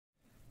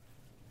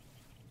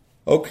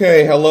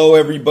Okay, hello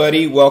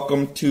everybody.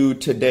 Welcome to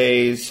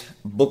today's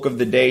Book of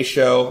the Day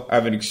show. I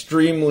have an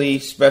extremely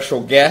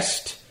special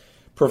guest,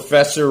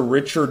 Professor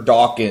Richard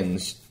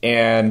Dawkins,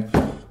 and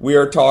we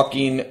are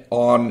talking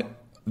on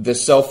The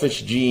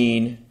Selfish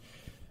Gene,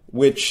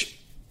 which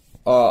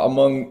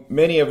among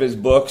many of his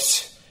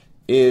books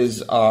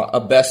is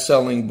a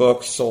best-selling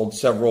book, sold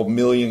several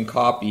million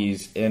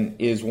copies, and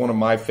is one of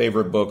my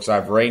favorite books.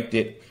 I've ranked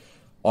it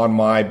on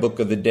my Book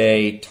of the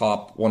Day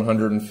top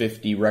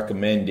 150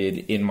 recommended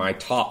in my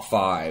top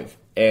 5.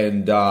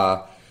 And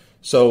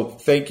so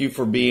thank you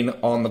for being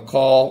on the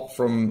call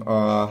from,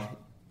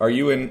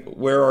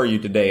 where are you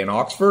today, in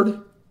Oxford?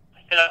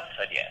 In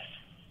Oxford, yes.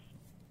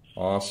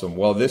 Awesome.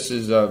 Well, this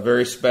is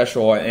very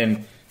special,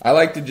 and I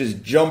like to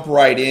just jump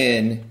right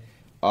in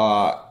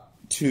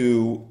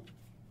to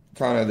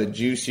kind of the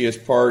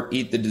juiciest part,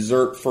 eat the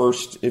dessert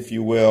first, if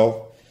you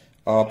will,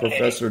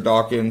 Professor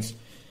Dawkins.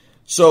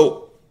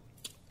 So,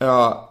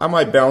 I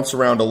might bounce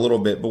around a little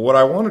bit, but what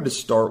I wanted to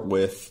start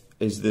with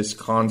is this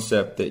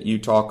concept that you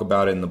talk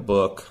about in the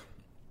book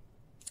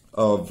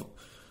of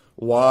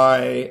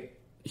why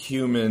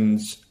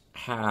humans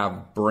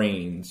have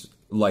brains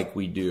like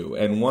we do.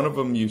 And one of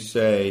them you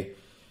say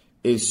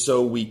is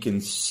so we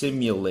can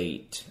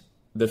simulate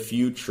the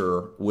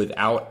future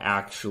without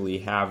actually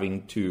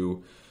having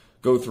to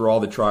go through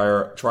all the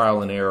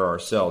trial and error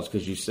ourselves.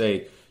 Because you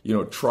say,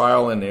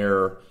 trial and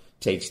error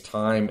takes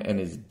time and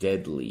is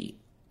deadly.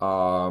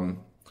 Do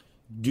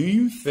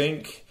you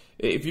think,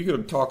 if you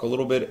could talk a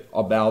little bit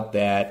about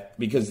that,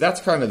 because that's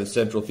kind of the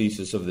central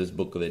thesis of this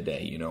Book of the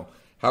Day,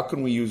 how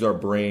can we use our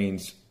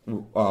brains?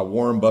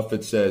 Warren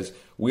Buffett says,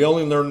 we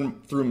only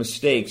learn through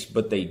mistakes,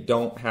 but they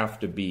don't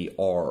have to be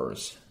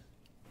ours.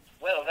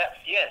 Well,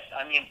 yes.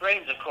 I mean,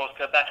 brains, of course,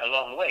 go back a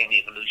long way in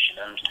evolution,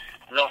 and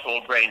not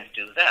all brains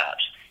do that.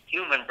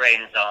 Human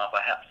brains are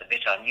perhaps a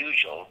bit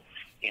unusual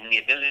in the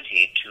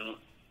ability to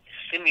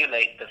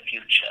simulate the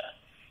future,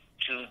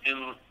 to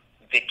do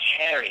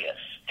vicarious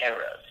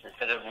errors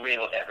instead of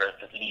real errors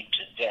that lead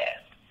to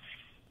death.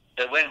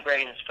 So when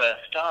brains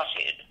first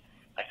started,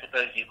 I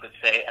suppose you could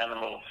say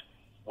animals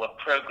were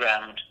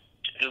programmed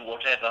to do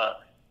whatever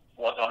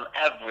was on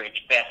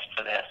average best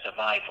for their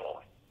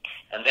survival.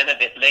 And then a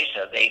bit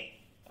later they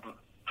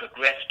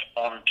progressed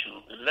on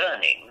to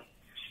learning,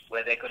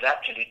 where they could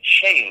actually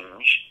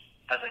change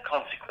as a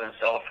consequence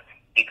of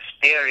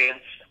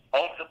experience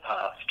of the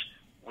past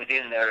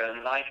within their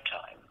own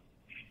lifetime.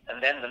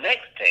 And then the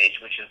next stage,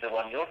 which is the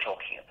one you're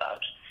talking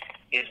about,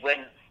 is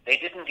when they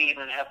didn't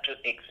even have to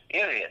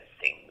experience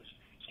things.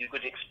 You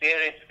could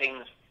experience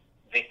things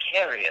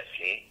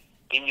vicariously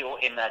in your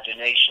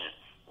imagination.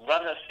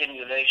 Run a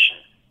simulation,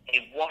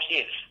 a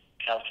what-if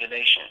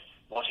calculation.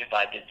 What if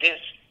I did this?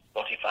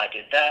 What if I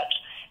did that?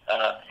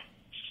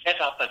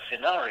 Set up a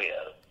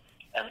scenario,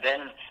 and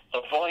then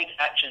avoid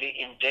actually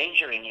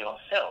endangering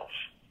yourself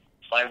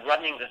by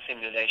running the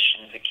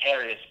simulation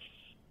vicariously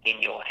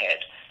in your head.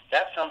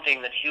 That's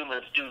something that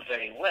humans do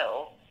very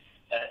well.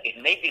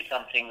 It may be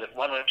something that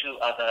one or two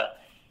other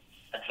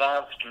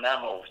advanced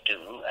mammals do,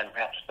 and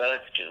perhaps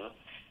birds do,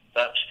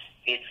 but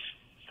it's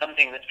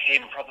something that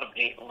came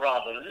probably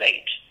rather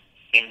late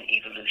in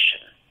evolution.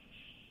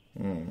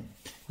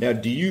 Now,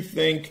 do you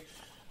think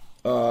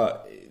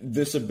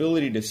this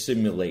ability to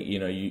simulate,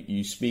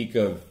 you speak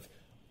of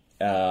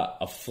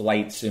a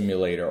flight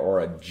simulator or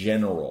a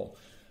general,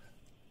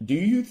 do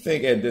you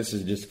think, and this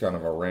is just kind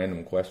of a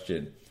random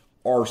question,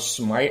 are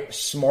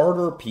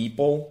smarter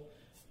people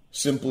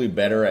simply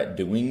better at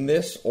doing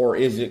this, or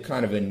is it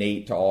kind of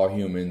innate to all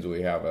humans?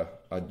 We have a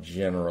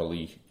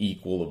generally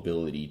equal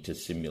ability to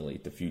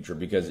simulate the future?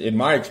 Because in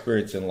my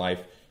experience in life,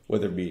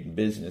 whether it be in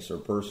business or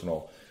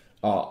personal,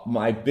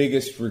 my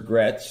biggest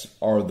regrets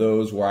are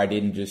those where I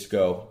didn't just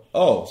go,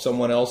 oh,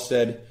 someone else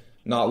said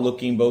not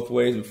looking both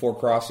ways before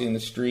crossing the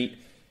street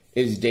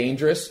is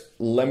dangerous.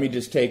 Let me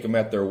just take them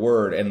at their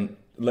word and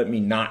let me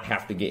not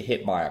have to get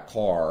hit by a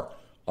car.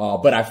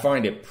 But I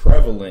find it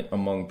prevalent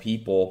among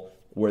people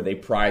where they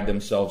pride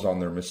themselves on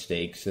their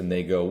mistakes and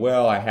they go,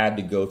 well, I had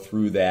to go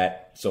through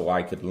that so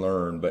I could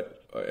learn.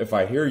 But if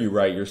I hear you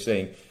right, you're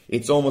saying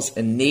it's almost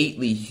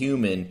innately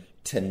human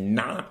to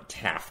not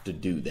have to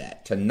do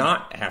that, to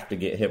not have to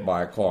get hit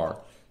by a car,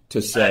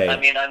 to say... I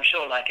mean, I'm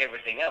sure like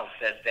everything else,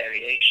 there's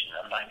variation,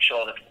 and I'm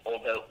sure that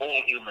although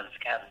all humans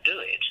can do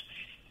it,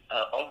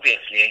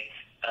 obviously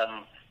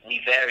we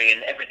vary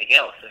in everything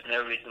else. There's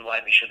no reason why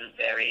we shouldn't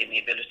vary in the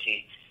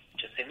ability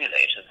to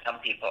simulate, and some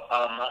people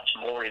are much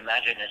more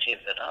imaginative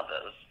than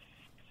others,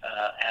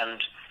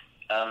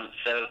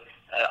 so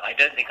I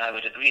don't think I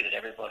would agree that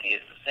everybody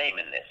is the same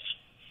in this.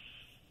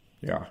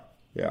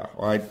 Yeah.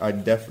 Well, I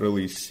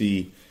definitely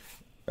see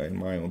in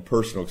my own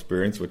personal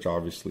experience, which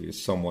obviously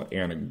is somewhat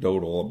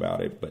anecdotal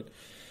about it, but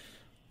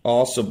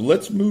awesome.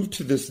 Let's move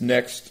to this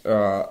next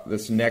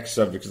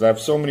subject, because I have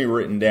so many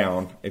written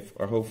down. If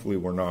hopefully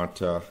we're not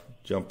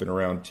jumping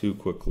around too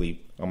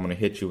quickly, I'm going to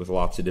hit you with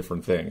lots of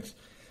different things.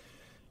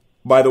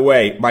 By the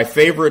way, my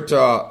favorite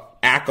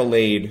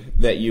accolade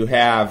that you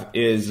have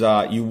is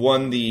you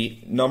won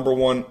the number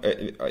one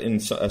in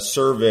a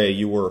survey.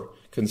 You were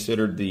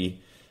considered the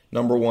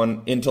number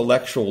one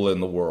intellectual in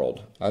the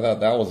world. I thought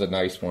that was a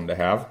nice one to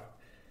have.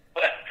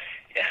 Well,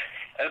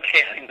 yeah, okay,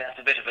 I think that's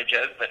a bit of a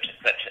joke, but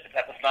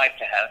that was nice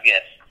to have,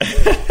 yes.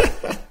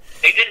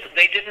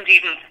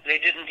 They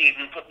didn't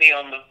even put me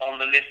on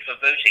the list for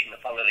voting the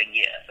following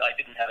year, so I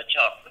didn't have a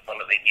chance the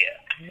following year.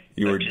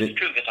 It's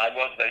true that I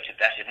was voted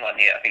that in one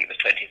year. I think it was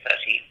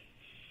 2013.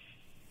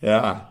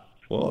 Yeah,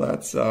 well,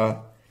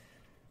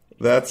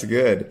 that's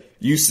good.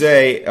 You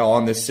say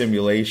on this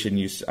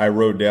simulation, I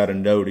wrote down a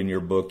note in your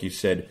book. You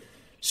said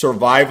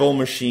survival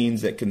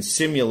machines that can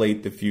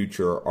simulate the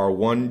future are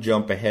one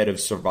jump ahead of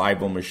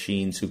survival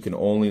machines who can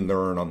only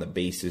learn on the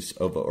basis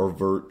of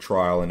overt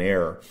trial and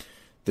error.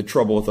 The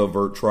trouble with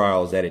overt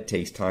trial is that it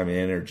takes time and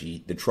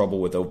energy. The trouble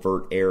with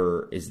overt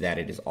error is that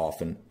it is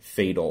often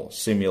fatal.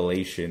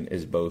 Simulation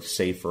is both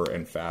safer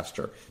and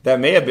faster. That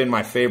may have been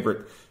my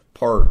favorite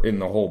part in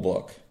the whole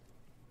book.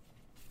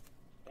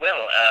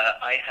 Well,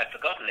 I had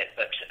forgotten it,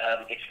 but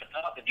it's the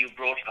part that you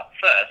brought up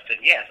first, and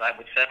yes, I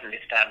would certainly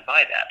stand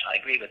by that. I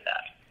agree with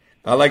that.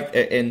 I like,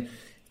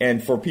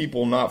 and for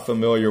people not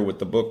familiar with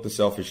the book, The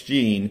Selfish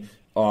Gene,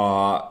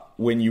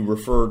 when you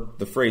refer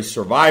the phrase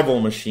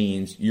survival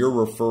machines, you're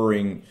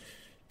referring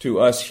to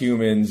us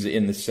humans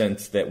in the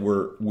sense that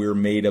we're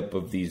made up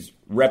of these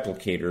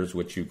replicators,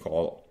 which you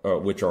call,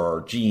 which are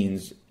our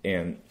genes,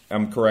 and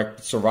I'm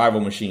correct, survival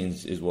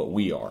machines is what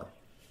we are.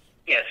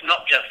 Yes,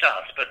 not just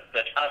us, but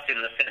us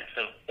in the sense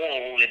of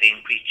all living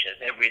creatures,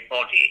 every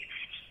body,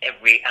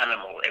 every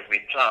animal, every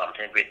plant,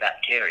 every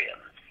bacterium,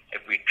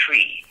 every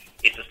tree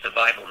is a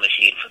survival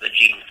machine for the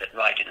genes that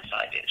ride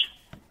inside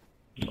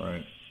it.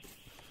 Right.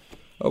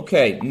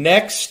 Okay,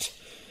 next,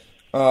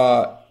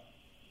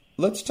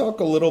 let's talk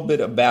a little bit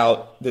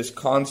about this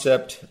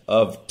concept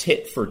of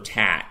tit for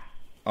tat,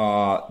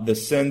 the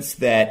sense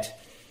that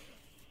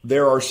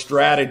there are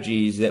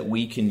strategies that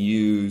we can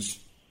use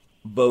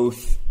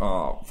both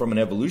from an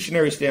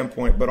evolutionary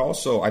standpoint, but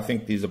also I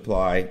think these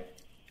apply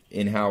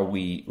in how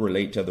we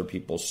relate to other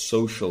people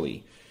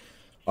socially.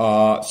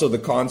 So the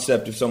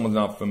concept, if someone's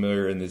not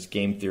familiar in this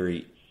game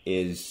theory,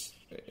 is,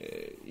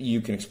 you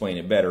can explain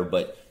it better,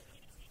 but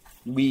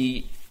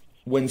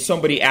when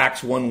somebody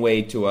acts one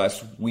way to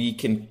us,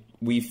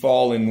 we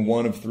fall in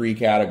one of three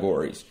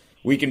categories.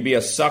 We can be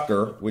a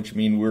sucker, which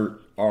means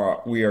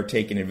we are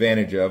taken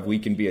advantage of. We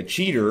can be a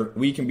cheater.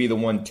 We can be the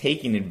one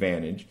taking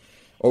advantage.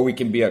 Or we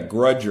can be a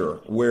grudger,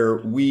 where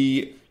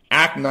we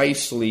act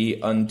nicely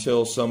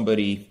until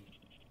somebody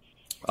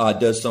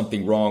does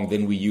something wrong.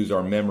 Then we use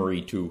our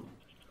memory to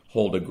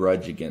hold a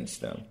grudge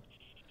against them.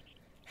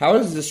 How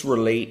does this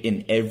relate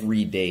in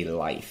everyday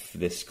life,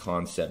 this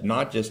concept,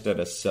 not just at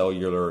a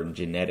cellular and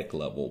genetic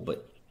level,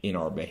 but in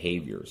our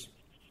behaviors?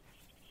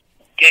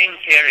 Game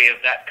theory of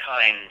that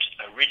kind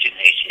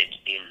originated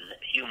in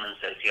human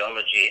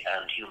sociology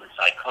and human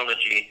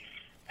psychology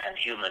and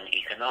human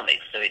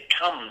economics. So it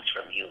comes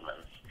from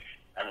humans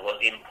and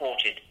was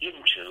imported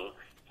into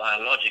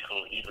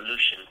biological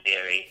evolution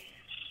theory,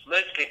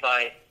 mostly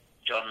by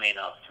John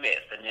Maynard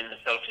Smith. And in The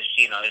Selfish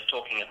Gene, I was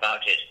talking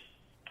about it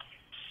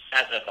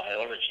as a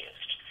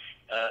biologist.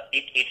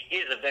 It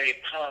is a very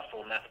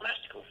powerful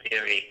mathematical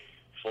theory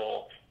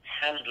for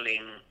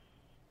handling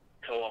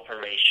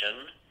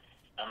cooperation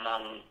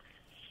among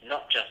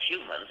not just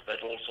humans,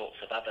 but all sorts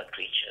of other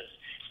creatures.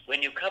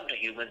 When you come to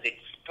humans, it's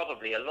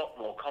probably a lot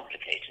more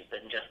complicated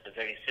than just the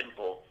very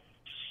simple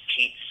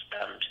cheats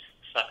and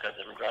suckers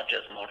and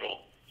grudges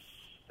model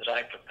that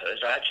I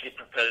proposed. I actually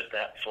proposed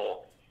that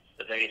for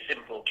the very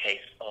simple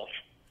case of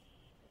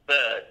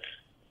birds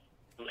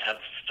who have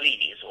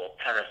fleas or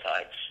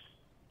parasites,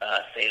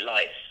 say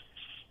lice,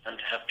 and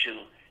have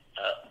to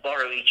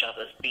borrow each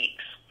other's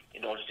beaks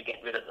in order to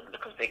get rid of them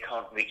because they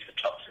can't reach the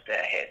tops of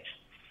their heads.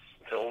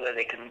 So although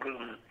they can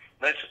groom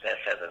most of their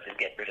feathers and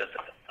get rid of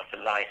the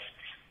lice,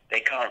 they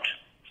can't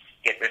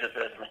get rid of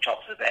those on the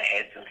tops of their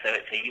heads, and so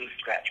it's a you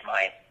scratch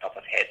my top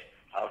of head,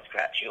 I'll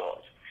scratch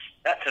yours.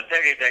 That's a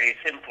very, very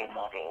simple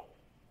model,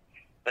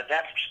 but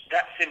that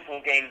simple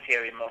game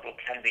theory model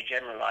can be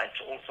generalized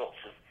to all sorts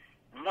of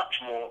much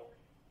more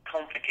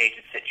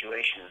complicated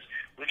situations,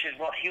 which is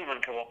what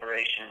human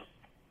cooperation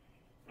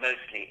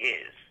mostly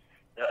is.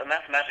 A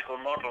mathematical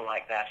model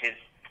like that is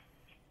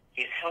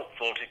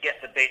helpful to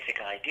get the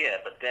basic idea,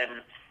 but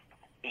then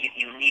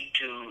you need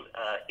to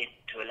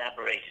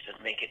elaborate it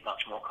and make it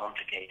much more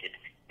complicated,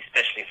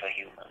 especially for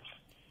humans.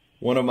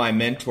 One of my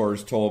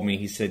mentors told me,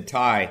 he said,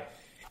 Ty,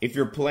 if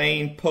you're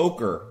playing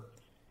poker,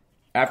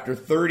 after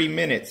 30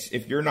 minutes,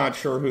 if you're not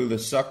sure who the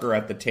sucker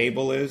at the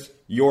table is,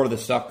 you're the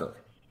sucker.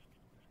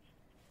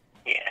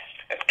 Yes,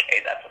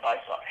 okay, that's what I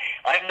thought.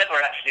 I've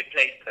never actually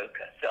played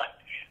poker,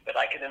 but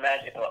I can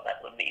imagine what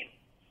that would mean.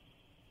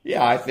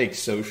 Yeah, I think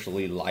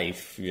socially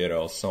life,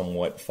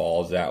 somewhat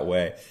falls that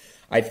way.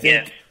 I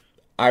think yes.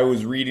 I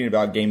was reading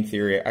about game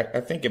theory.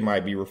 I think it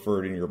might be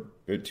referred in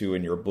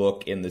your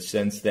book in the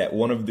sense that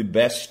one of the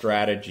best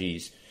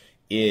strategies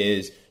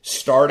is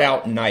start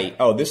out night.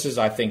 Oh, this is,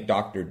 I think,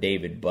 Dr.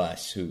 David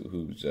Buss,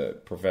 who's a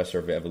professor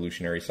of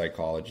evolutionary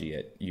psychology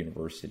at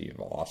University of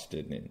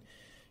Austin, and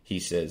he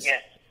says,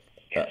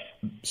 yes.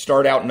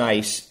 start out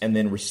nice and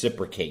then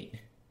reciprocate.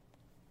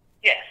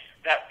 Yes,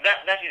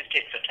 that is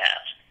tit for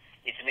tat.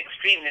 It's an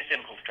extremely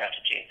simple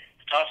strategy.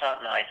 Start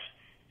out nice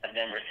and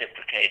then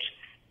reciprocate.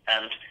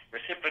 And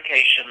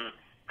reciprocation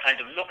kind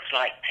of looks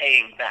like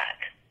paying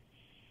back.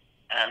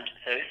 And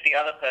so if the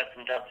other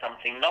person does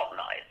something not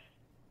nice,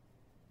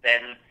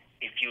 then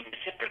if you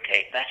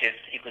reciprocate, that is,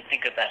 you can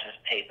think of that as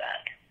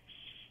payback.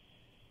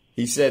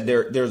 He said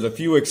there's a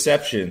few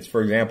exceptions.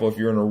 For example, if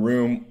you're in a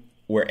room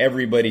where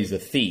everybody's a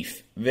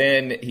thief,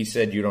 then he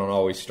said you don't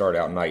always start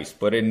out nice.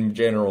 But in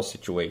general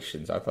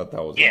situations, I thought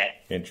that was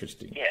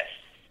interesting. Yes.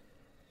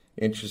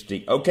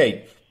 Interesting.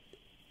 Okay,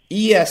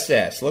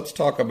 ESS. Let's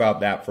talk about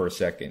that for a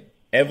second.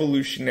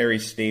 Evolutionary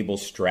stable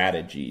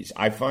strategies.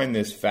 I find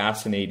this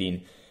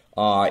fascinating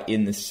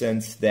in the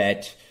sense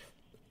that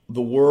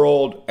the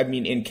world, I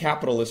mean, in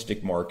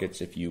capitalistic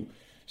markets, if you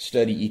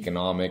study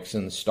economics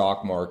and the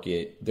stock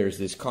market, there's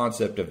this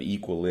concept of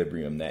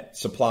equilibrium, that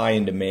supply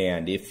and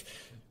demand.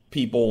 If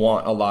people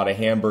want a lot of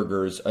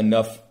hamburgers,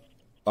 enough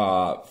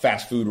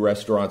fast food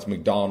restaurants,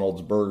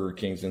 McDonald's, Burger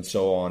Kings, and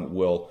so on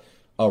will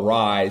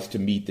arise to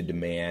meet the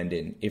demand.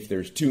 And if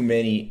there's too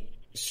many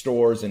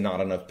stores and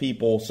not enough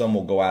people, some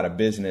will go out of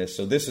business.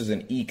 So this is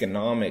an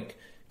economic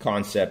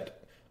concept,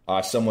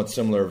 somewhat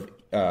similar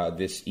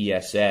this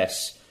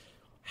ESS.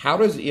 How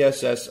does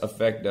ESS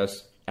affect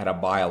us at a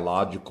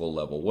biological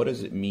level? What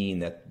does it mean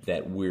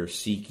that we're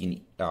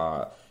seeking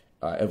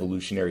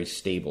evolutionary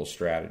stable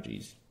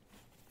strategies?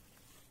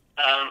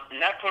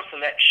 Natural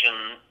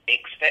selection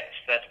expects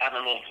that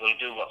animals will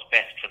do what's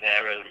best for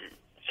their own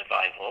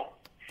survival,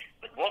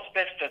 but what's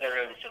best for their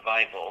own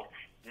survival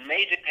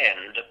may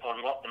depend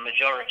upon what the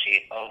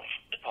majority of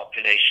the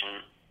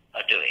population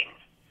are doing.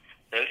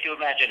 So if you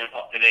imagine a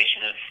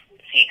population of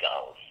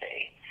seagulls,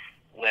 say,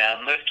 where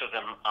most of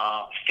them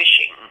are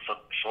fishing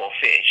for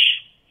fish,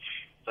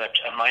 but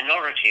a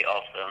minority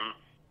of them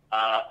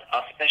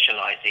are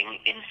specializing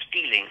in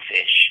stealing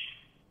fish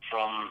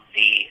from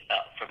the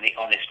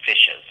honest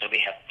fishers. So we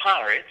have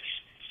pirates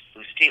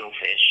who steal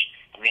fish,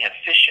 and we have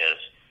fishers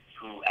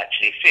who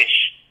actually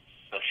fish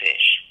for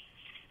fish.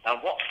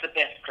 Now, what's the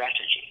best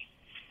strategy?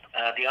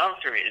 The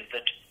answer is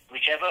that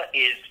whichever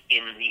is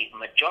in the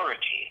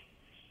majority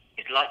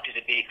is likely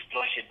to be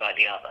exploited by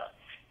the other.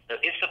 So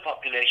if the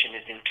population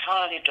is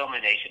entirely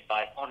dominated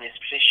by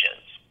honest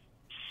fishers,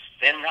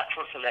 then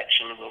natural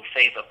selection will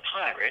favor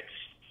pirates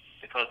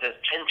because there's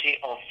plenty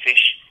of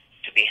fish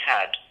to be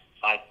had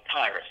by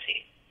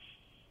piracy.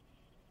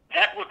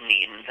 That would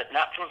mean that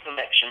natural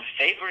selection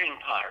favoring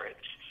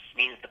pirates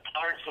means the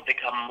pirates will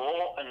become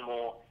more and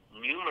more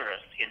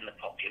numerous in the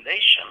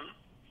population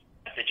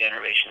as the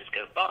generations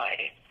go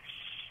by.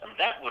 And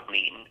that would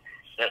mean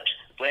that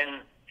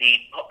when the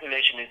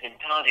population is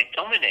entirely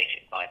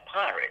dominated by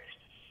pirates,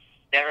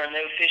 there are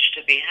no fish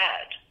to be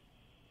had.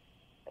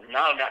 And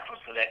now natural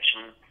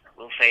selection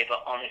will favor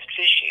honest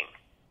fishing.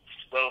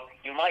 Well,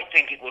 you might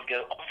think it would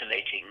go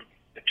oscillating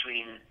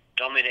between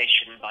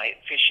domination by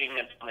fishing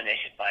and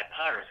dominated by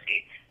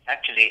piracy.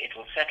 Actually, it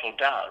will settle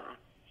down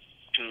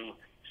to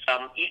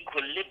some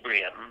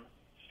equilibrium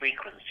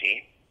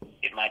frequency.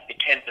 It might be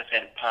 10%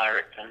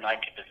 pirates and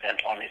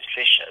 90% honest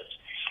fishers.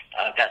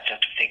 That's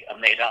just a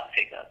made-up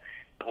figure.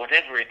 But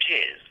whatever it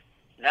is,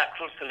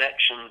 natural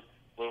selection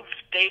will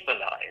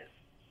stabilize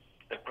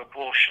the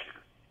proportion,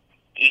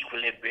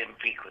 equilibrium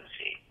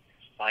frequency,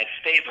 by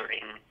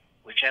favoring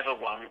whichever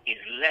one is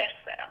less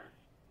than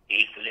the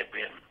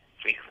equilibrium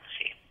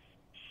frequency.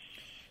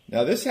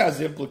 Now, this has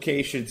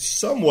implications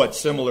somewhat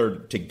similar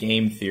to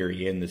game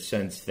theory in the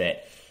sense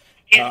that...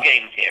 It's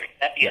game theory.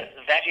 That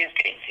is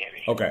game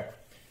theory. Okay.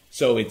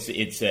 So it's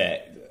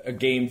a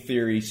game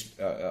theory,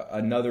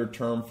 another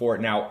term for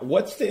it. Now,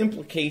 what's the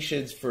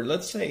implications for,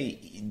 let's say,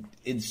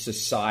 in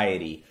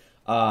society?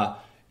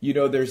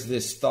 There's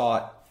this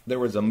thought... There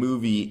was a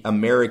movie,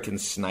 American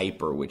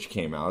Sniper, which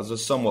came out. It was a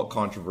somewhat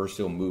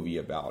controversial movie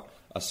about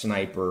a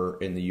sniper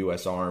in the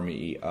U.S.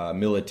 Army,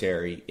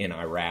 military in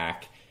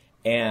Iraq.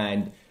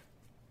 And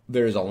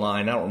there's a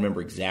line, I don't remember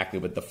exactly,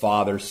 but the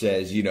father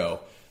says,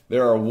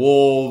 there are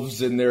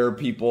wolves and there are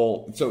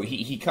people. So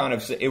he kind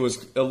of said, it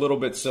was a little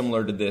bit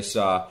similar to this.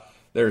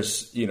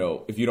 There's,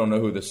 if you don't know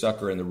who the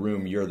sucker in the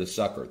room, you're the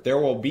sucker. There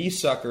will be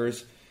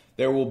suckers.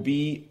 There will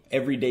be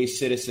everyday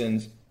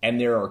citizens, and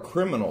there are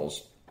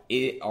criminals.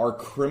 Are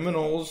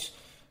criminals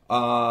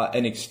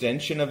an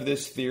extension of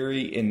this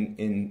theory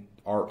in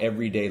our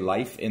everyday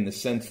life, in the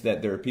sense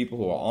that there are people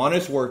who are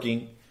honest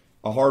working,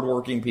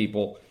 hardworking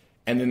people,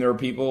 and then there are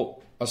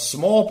people, a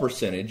small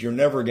percentage, you're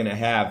never going to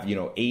have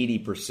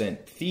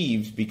 80%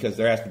 thieves because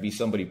there has to be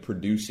somebody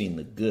producing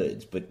the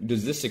goods. But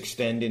does this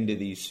extend into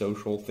these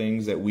social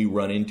things that we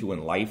run into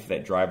in life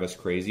that drive us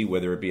crazy,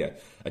 whether it be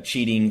a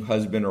cheating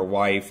husband or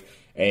wife,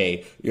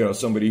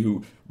 somebody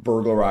who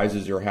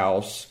burglarizes your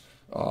house,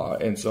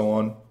 and so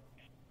on?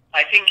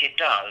 I think it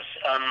does.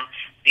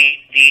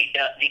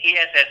 The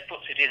ESS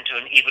puts it into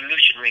an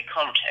evolutionary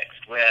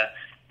context where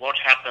what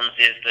happens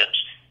is that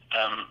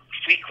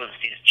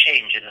frequencies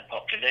change in the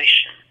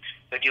population.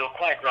 But you're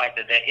quite right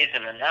that there is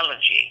an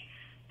analogy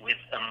with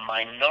a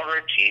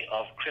minority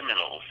of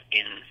criminals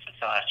in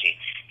society.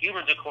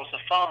 Humans, of course, are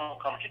far more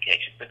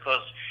complicated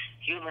because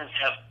humans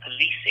have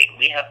policing.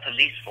 We have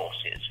police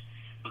forces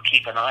who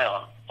keep an eye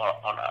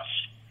on us.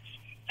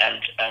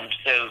 And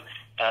so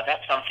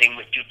that's something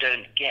which you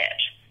don't get,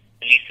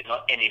 at least in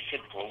not any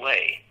simple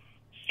way,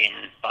 in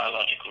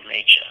biological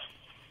nature.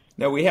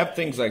 Now, we have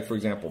things like, for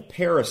example,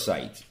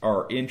 parasites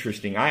are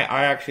interesting.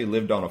 I actually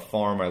lived on a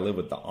farm. I lived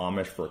with the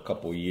Amish for a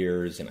couple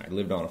years, and I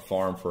lived on a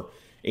farm for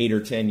 8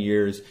 or 10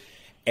 years.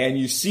 And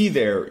you see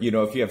there,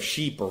 if you have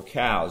sheep or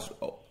cows,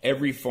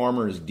 every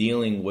farmer is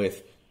dealing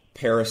with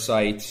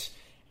parasites.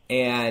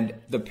 And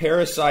the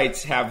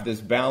parasites have this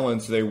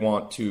balance they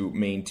want to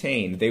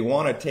maintain. They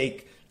want to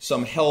take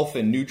some health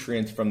and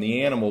nutrients from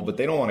the animal, but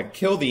they don't want to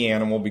kill the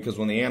animal because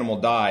when the animal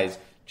dies,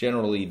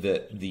 generally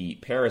the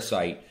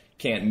parasite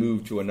can't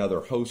move to another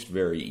host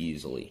very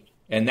easily.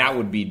 And that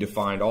would be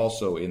defined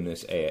also in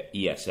this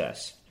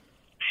ESS.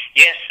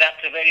 Yes, that's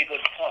a very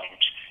good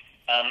point.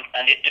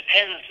 And it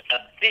depends a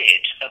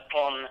bit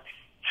upon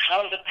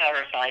how the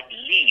parasite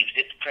leaves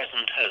its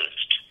present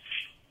host.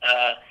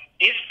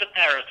 If the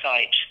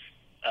parasite,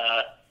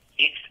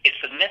 if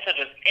the method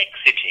of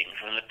exiting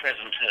from the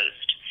present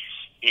host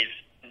is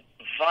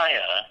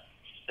via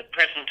the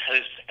present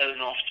host's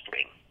own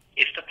offspring,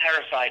 if the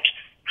parasite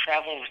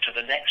travels to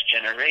the next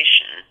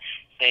generation,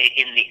 say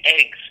in the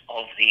eggs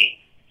of the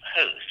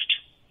host,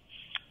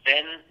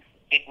 then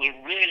it will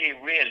really,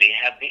 really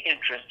have the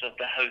interest of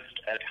the host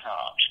at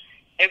heart.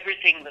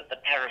 Everything that the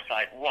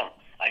parasite wants,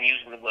 I'm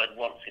using the word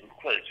wants in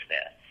quotes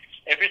there,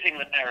 everything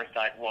the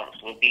parasite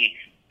wants will be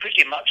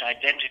pretty much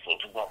identical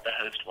to what the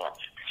host wants.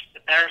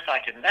 The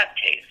parasite in that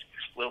case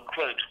will,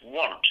 quote,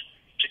 want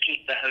to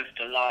keep the host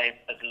alive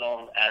as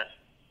long as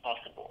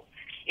possible.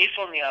 If,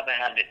 on the other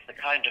hand, it's the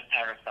kind of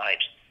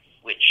parasite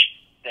which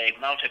they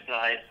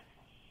multiplies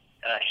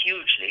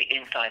hugely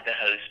inside the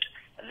host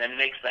and then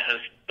makes the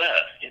host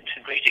burst into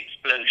a great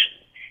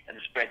explosion and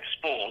spread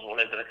spores all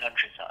over the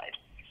countryside,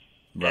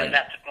 right, then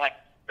that's a quite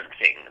different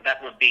thing.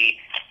 That would be,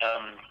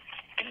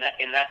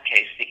 in that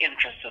case, the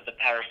interests of the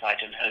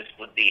parasite and host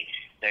would be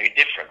very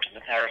different, and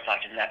the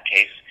parasite in that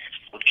case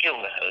would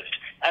kill the host,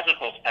 as of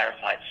course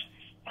parasites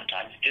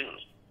sometimes do.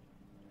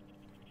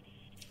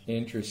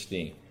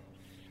 Interesting.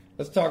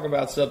 Let's talk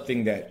about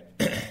something that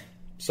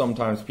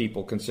sometimes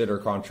people consider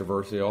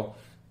controversial.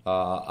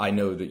 I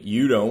know that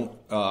you don't,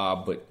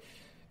 but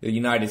the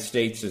United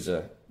States is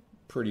a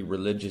pretty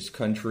religious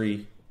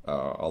country.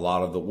 A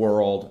lot of the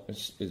world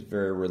is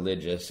very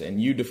religious. And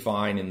you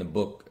define in the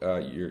book,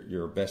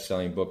 your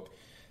best-selling book,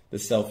 The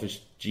Selfish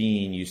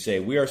Gene, you say,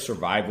 we are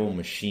survival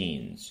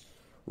machines.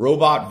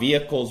 Robot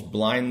vehicles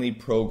blindly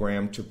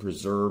programmed to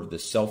preserve the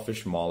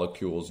selfish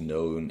molecules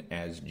known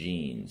as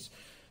genes.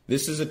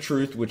 This is a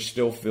truth which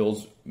still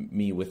fills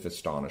me with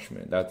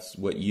astonishment. That's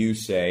what you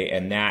say.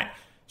 And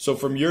so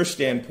from your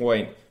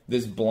standpoint,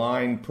 this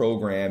blind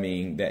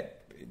programming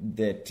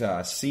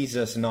that sees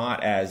us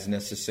not as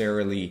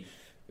necessarily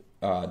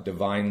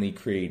divinely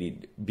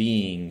created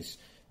beings,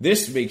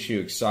 this makes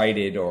you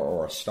excited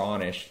or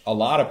astonished. A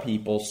lot of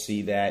people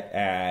see that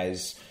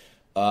as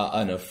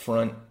an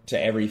affront to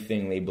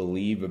everything they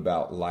believe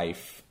about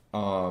life.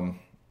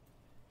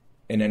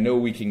 And I know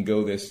we can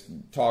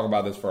talk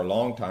about this for a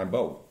long time,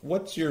 but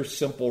what's your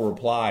simple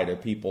reply to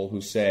people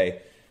who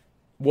say,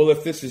 well,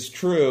 if this is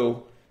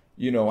true,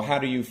 how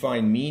do you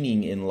find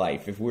meaning in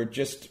life? If we're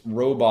just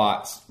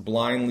robots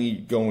blindly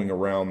going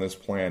around this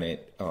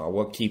planet,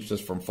 what keeps us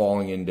from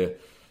falling into,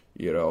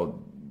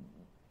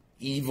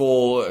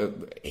 evil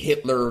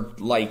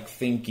Hitler-like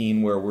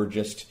thinking where we're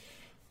just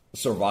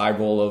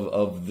survival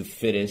of the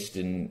fittest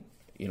and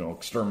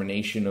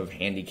extermination of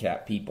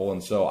handicapped people?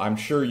 And so I'm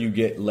sure you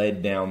get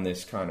led down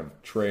this kind of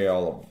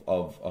trail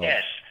of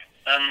Yes.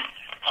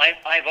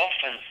 I've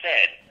often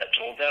said that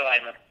although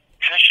I'm a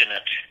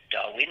passionate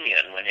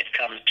Darwinian when it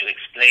comes to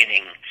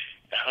explaining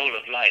the whole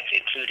of life,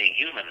 including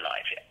human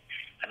life,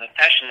 I'm a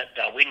passionate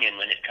Darwinian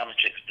when it comes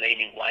to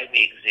explaining why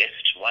we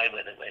exist, why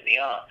we're the way we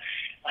are.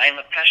 I'm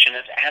a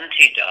passionate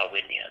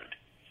anti-Darwinian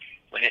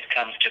when it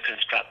comes to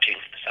constructing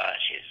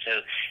societies. So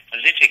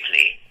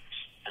politically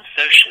and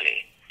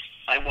socially,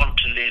 I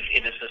want to live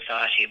in a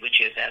society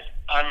which is as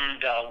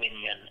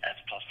un-Darwinian as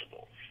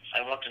possible. I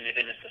want to live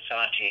in a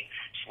society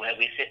where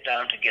we sit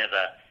down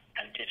together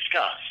and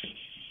discuss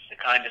the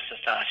kind of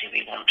society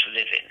we want to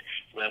live in,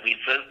 where we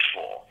vote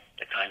for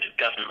the kind of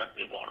government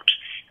we want.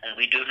 And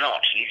we do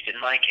not, at least in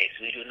my case,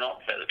 we do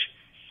not vote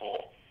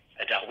for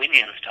a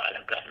Darwinian style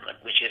of government,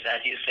 which is,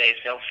 as you say,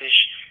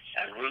 selfish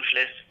and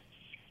ruthless,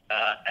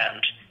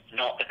 and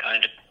not the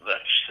kind of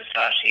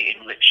society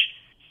in which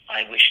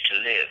I wish to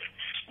live.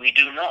 We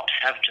do not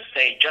have to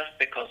say, just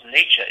because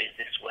nature is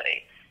this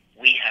way,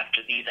 we have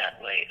to be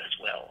that way as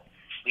well.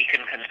 We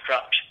can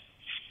construct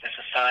a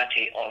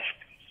society of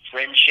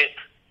friendship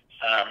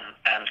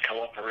and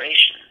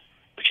cooperation,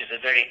 which is a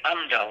very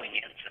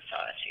un-Darwinian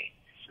society.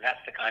 And that's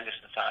the kind of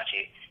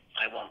society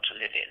I want to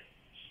live in.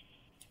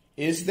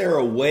 Is there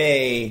a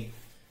way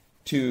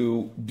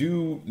to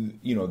do,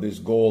 this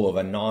goal of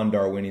a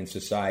non-Darwinian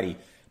society,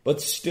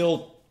 but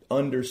still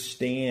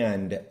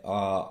understand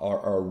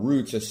our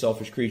roots as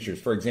selfish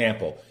creatures. For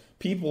example,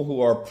 people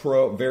who are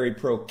very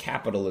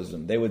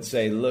pro-capitalism, they would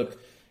say,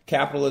 look,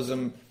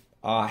 capitalism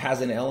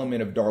has an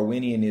element of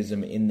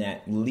Darwinianism in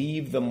that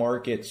leave the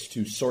markets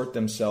to sort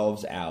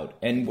themselves out.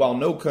 And while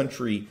no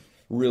country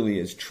really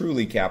is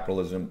truly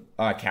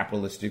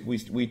capitalistic,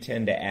 we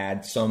tend to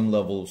add some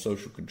level of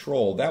social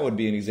control. That would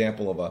be an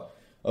example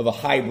of a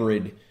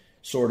hybrid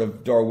sort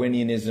of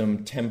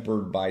Darwinianism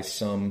tempered by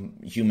some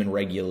human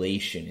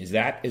regulation. Is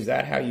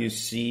that how you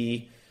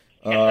see?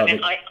 Yes, I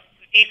mean, I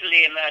could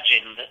easily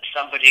imagine that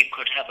somebody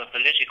could have a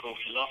political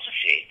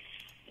philosophy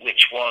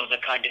which was a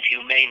kind of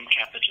humane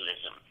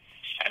capitalism,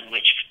 and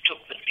which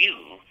took the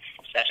view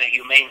that a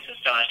humane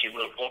society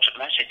will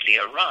automatically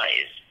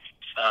arise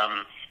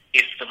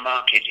if the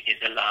market is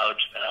allowed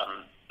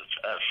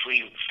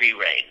free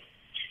rein.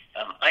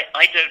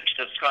 I don't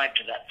subscribe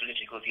to that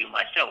political view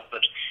myself,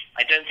 but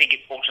I don't think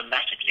it's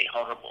automatically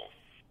horrible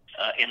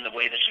in the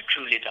way that a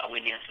truly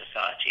Darwinian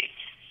society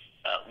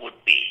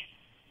would be.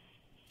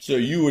 So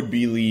you would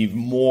believe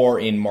more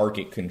in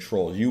market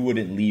control. You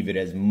wouldn't leave it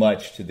as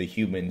much to the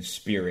human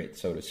spirit,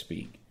 so to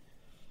speak.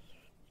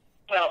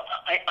 Well,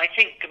 I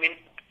think,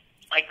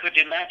 I could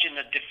imagine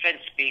a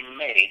defense being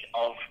made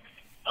of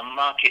a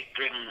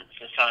market-driven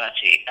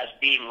society as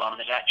being one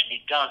that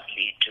actually does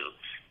lead to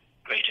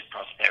greater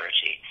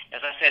prosperity.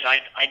 As I said,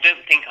 I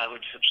don't think I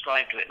would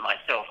subscribe to it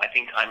myself. I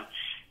think I'm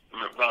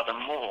rather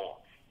more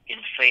in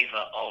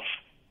favor of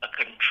a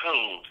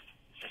controlled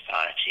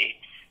society,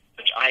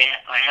 but I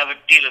have a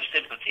deal of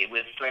sympathy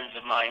with friends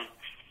of mine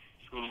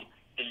who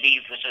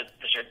believe that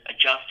a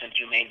just and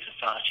humane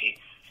society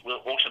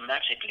will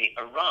automatically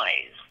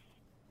arise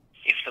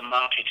if the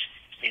market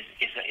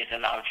is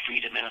allowed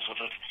freedom in a sort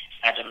of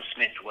Adam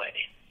Smith way.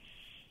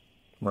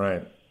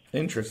 Right.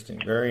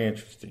 Interesting. Very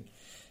interesting.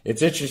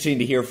 It's interesting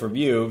to hear from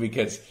you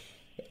because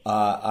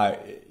I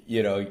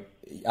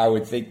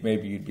would think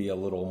maybe you'd be a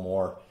little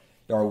more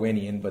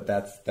Darwinian, but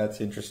that's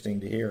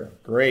interesting to hear.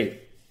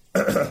 Great.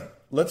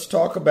 Let's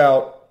talk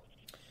about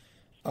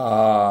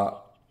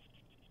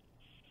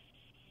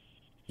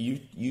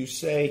you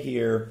say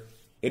here,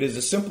 it is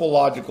a simple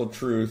logical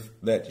truth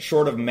that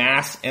short of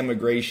mass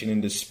emigration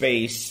into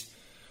space,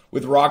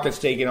 with rockets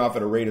taking off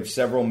at a rate of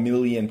several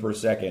million per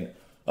second,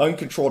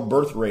 uncontrolled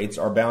birth rates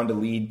are bound to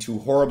lead to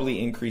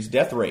horribly increased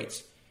death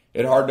rates.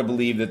 It's hard to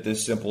believe that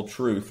this simple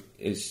truth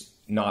is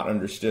not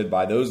understood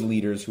by those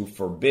leaders who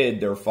forbid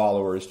their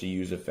followers to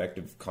use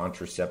effective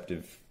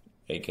contraceptive,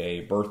 aka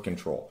birth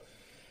control.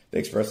 They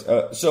express.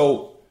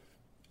 So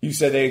you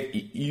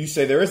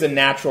say there is a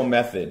natural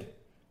method.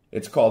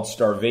 It's called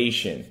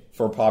starvation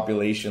for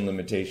population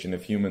limitation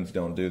if humans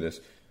don't do this.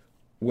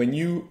 When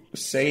you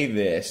say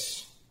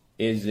this,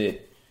 is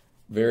it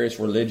various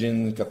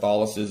religions,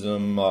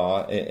 Catholicism,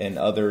 and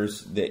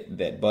others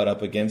that butt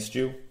up against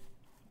you?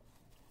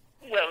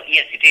 Well,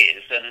 yes, it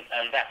is,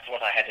 and that's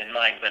what I had in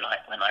mind when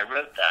I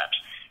wrote that.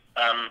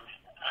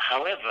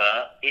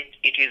 However,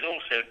 it is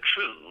also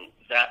true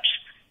that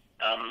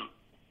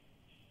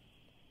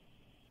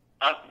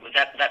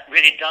that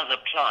really does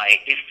apply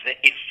if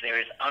there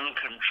is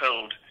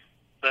uncontrolled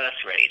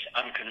birth rate,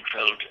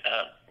 uncontrolled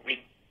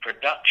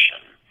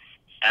reproduction,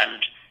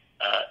 and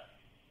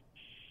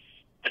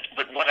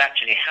but what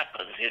actually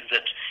happens is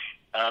that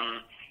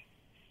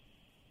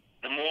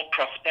the more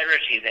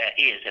prosperity there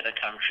is in a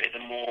country, the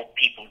more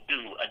people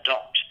do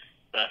adopt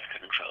birth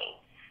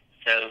control.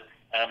 So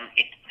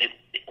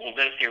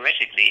although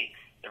theoretically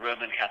the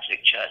Roman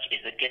Catholic Church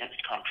is against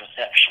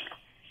contraception,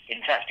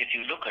 in fact, if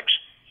you look at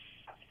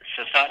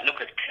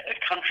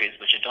countries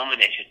which are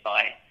dominated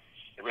by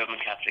the Roman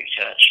Catholic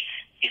Church,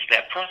 if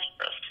they're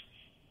prosperous,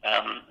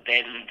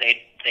 then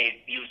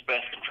they use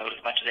birth control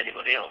as much as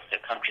anybody else. So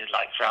countries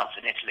like France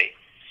and Italy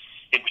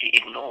simply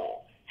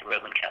ignore the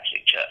Roman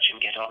Catholic Church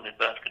and get on with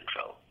birth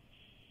control.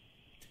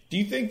 Do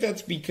you think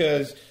that's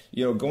because,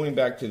 going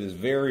back to this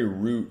very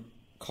root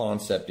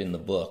concept in the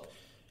book,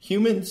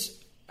 humans,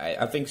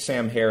 I think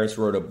Sam Harris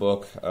wrote a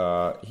book,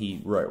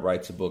 he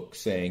writes a book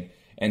saying,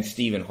 and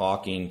Stephen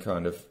Hawking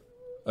kind of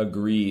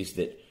agrees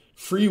that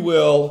free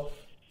will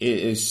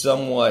is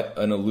somewhat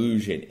an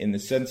illusion in the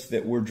sense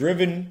that we're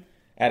driven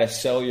at a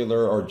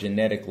cellular or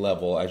genetic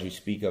level, as you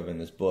speak of in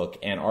this book,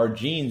 and our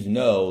genes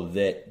know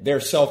that they're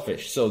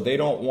selfish, so they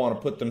don't want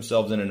to put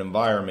themselves in an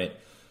environment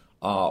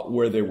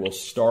where they will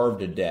starve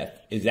to death.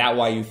 Is that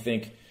why you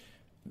think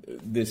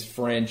this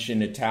French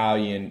and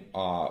Italian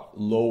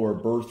lower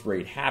birth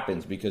rate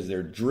happens? Because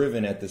they're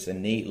driven at this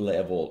innate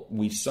level.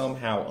 We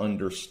somehow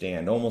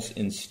understand, almost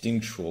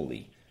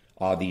instinctually,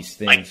 these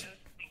things.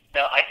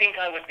 I think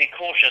I would be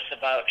cautious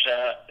about...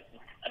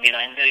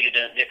 I know you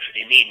don't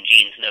literally mean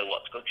genes know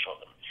what's good for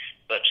them,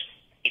 but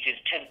it is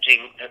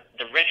tempting,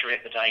 the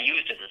rhetoric that I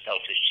used in the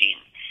selfish gene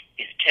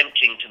is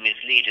tempting to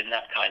mislead in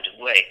that kind of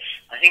way.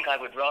 I think I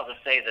would rather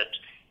say that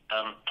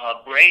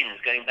our brains,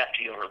 going back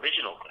to your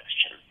original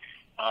question,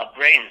 our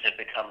brains have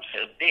become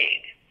so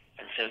big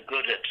and so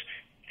good at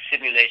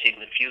simulating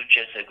the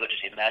future, so good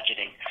at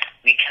imagining.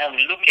 We can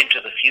look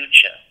into the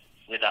future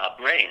with our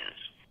brains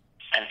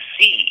and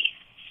see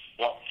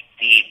what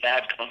the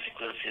bad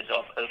consequences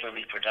of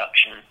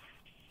over-reproduction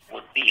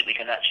would be. We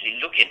can actually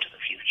look into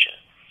the future.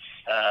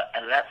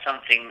 And that's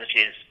something that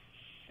is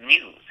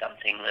new,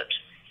 something that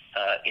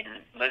in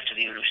most of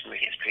the evolutionary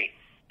history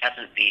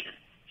hasn't been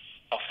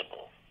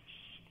possible.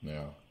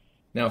 Yeah.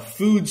 Now,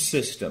 food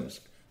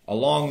systems,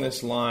 along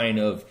this line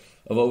of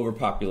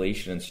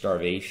overpopulation and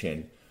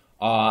starvation,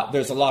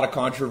 there's a lot of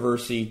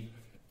controversy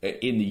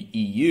in the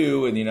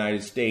EU and the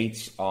United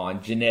States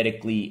on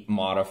genetically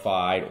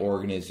modified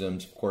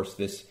organisms. Of course,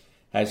 this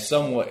has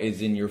somewhat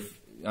is in your,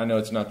 I know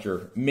it's not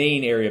your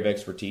main area of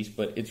expertise,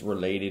 but it's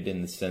related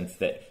in the sense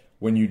that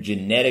when you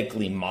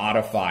genetically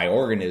modify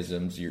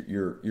organisms,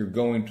 you're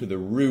going to the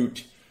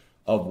root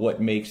of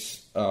what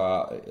makes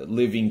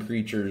living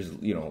creatures,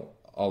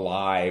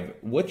 alive.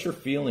 What's your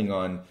feeling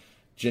on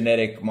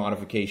genetic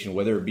modification,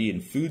 whether it be in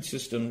food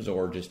systems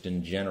or just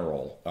in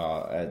general,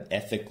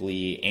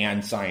 ethically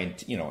and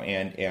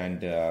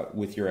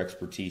with your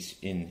expertise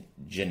in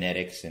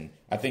genetics? And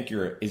I think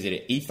is it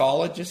an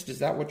ethologist? Is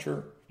that what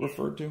you're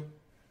referred to?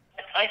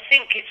 I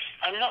think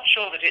I'm not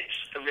sure that it's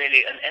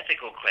really an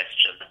ethical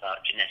question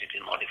about genetically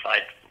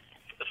modified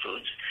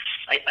foods.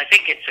 I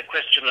think it's a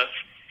question of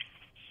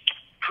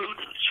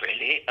prudence,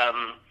 really.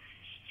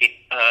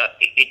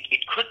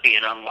 It could be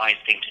an unwise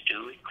thing to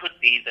do. It could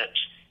be that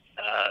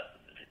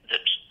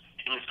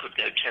things could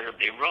go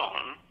terribly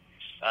wrong.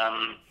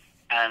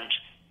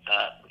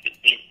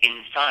 In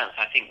science,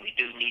 I think we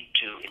do need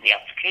to, in the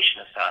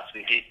application of science,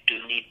 we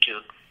do need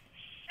to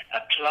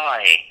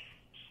apply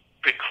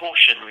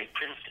precautionary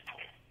principles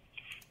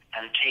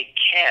and take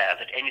care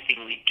that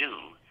anything we do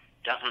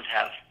doesn't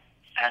have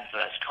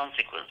adverse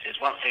consequences.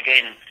 Once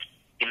again,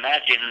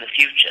 imagine the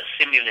future,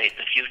 simulate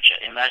the future,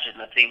 imagine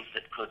the things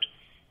that could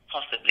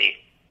possibly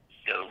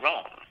go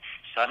wrong.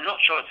 So I'm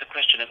not sure it's a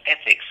question of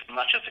ethics,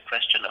 much as a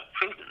question of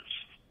prudence.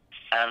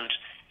 And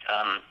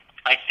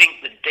I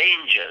think the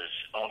dangers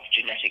of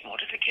genetic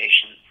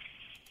modification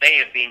may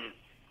have been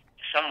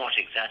somewhat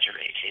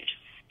exaggerated,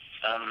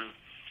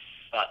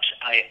 but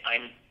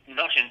I'm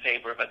not in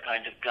favor of a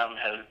kind of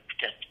gung-ho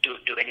just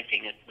do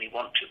anything that we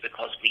want to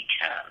because we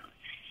can.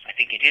 I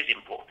think it is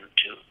important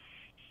to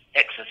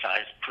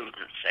exercise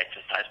prudence,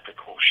 exercise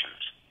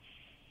precautions.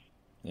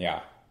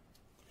 Yeah.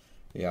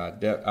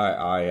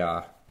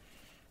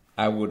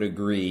 I would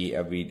agree.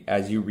 I mean,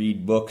 as you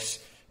read books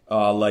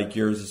like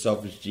yours, The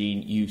Selfish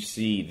Gene, you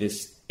see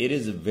this. It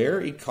is a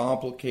very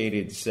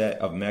complicated set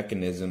of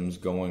mechanisms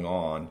going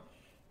on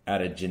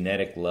at a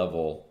genetic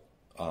level,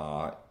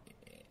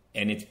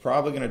 and it's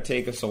probably going to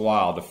take us a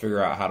while to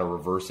figure out how to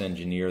reverse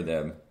engineer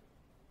them.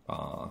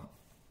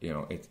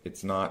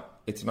 It's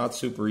not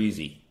super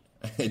easy.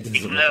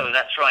 No,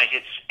 that's right.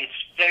 It's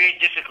very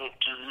difficult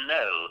to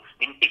know.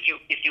 I mean, if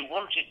you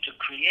wanted to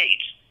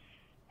create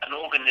an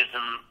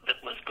organism that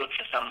was good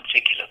for some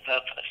particular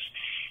purpose,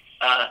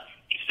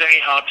 it's very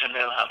hard to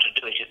know how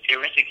to do it. It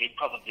theoretically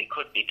probably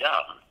could be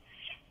done,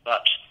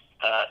 but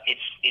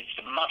it's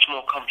much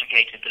more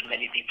complicated than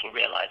many people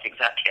realize,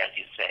 exactly as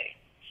you say.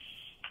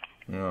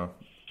 Yeah,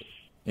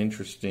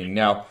 interesting.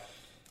 Now,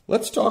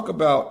 let's talk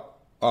about,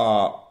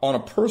 on a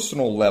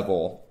personal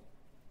level,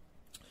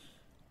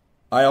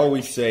 I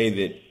always say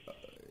that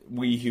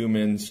we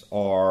humans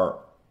are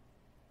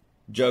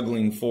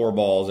juggling four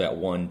balls at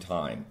one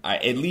time,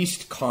 at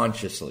least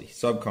consciously.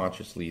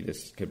 Subconsciously,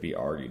 this could be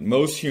argued.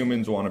 Most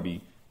humans want to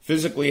be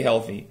physically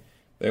healthy.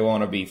 They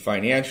want to be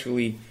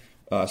financially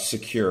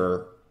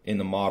secure in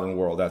the modern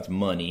world. That's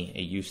money.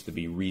 It used to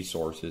be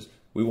resources.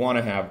 We want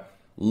to have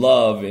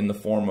love in the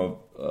form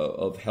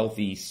of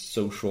healthy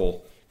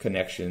social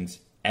connections,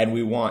 and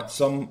we want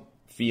some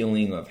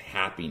feeling of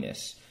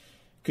happiness.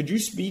 Could you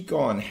speak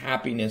on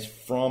happiness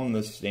from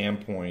the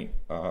standpoint,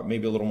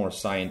 maybe a little more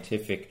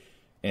scientific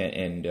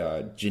and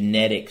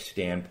genetic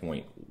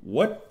standpoint?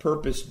 What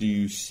purpose do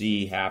you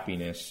see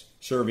happiness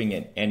serving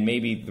in? And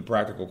maybe the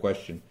practical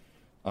question,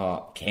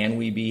 can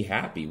we be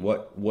happy?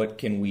 What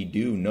can we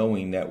do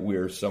knowing that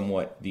we're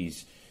somewhat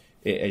these,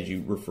 as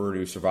you refer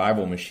to,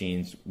 survival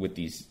machines with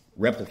these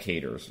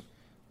replicators,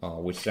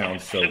 which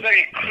sounds so... At a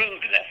very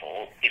crude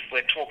level, if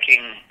we're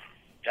talking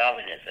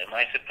Darwinism,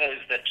 I suppose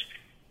that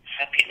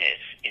happiness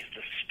is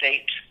the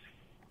state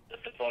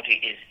that the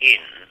body is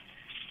in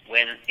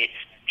when it's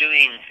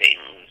doing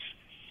things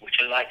which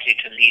are likely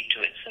to lead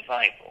to its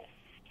survival.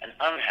 And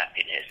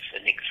unhappiness,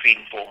 an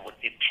extreme form would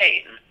be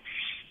pain,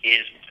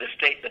 is the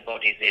state the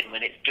body is in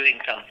when it's doing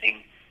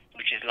something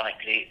which is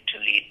likely to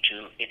lead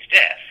to its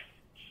death.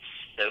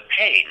 So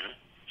pain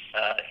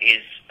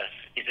is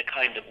a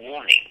kind of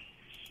warning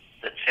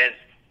that says,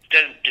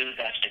 don't do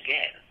that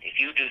again. If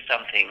you do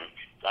something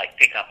like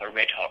pick up a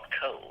red-hot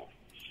coal,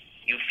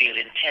 you feel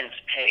intense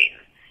pain,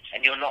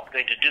 and you're not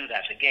going to do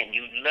that again.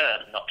 You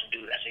learn not to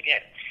do that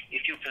again.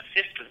 If you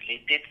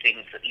persistently did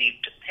things that lead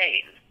to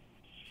pain,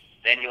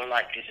 then you're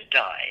likely to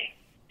die.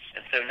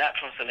 And so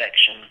natural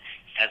selection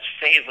has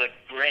favored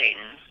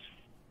brains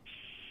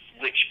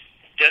which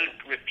don't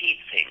repeat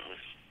things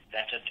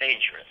that are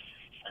dangerous.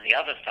 On the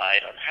other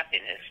side, on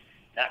happiness,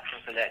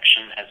 natural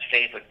selection has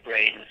favored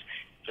brains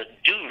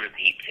that do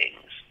repeat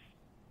things.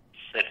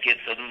 that gives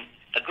them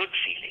a good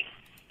feeling.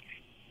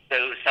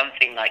 So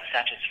something like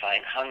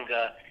satisfying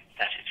hunger,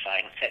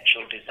 satisfying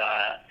sexual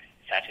desire,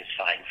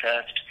 satisfying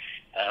thirst,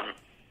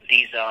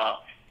 these are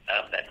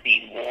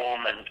being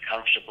warm and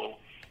comfortable.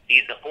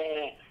 These are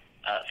all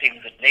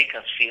things that make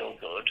us feel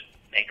good,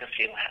 make us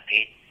feel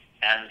happy,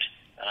 and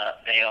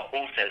they are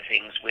also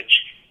things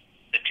which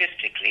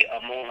statistically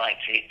are more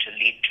likely to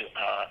lead to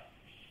our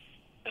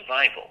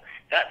survival.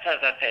 That's, as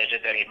I say, at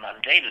a very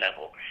mundane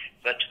level,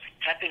 but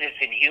happiness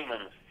in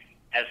humans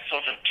has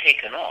sort of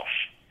taken off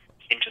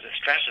into the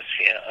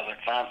stratosphere of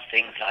advanced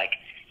things like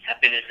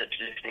happiness at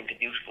listening to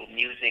beautiful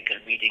music and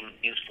reading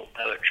beautiful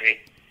poetry,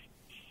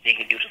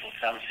 seeing a beautiful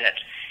sunset.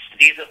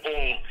 These are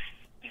all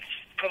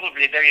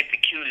probably very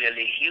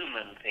peculiarly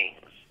human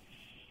things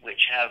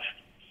which have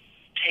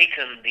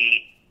taken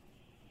the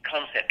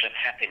concept of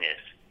happiness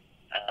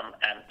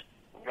and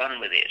run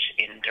with it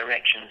in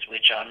directions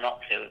which are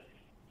not so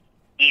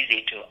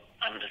easy to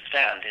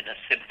understand in a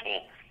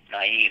simple,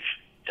 naive,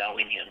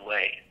 Darwinian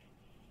way.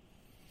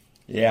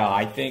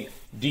 Yeah,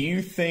 do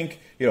you think,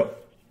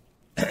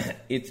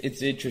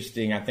 it's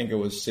interesting. I think it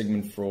was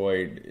Sigmund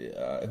Freud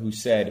who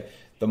said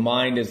the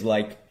mind is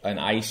like an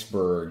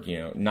iceberg,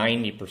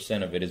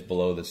 90% of it is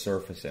below the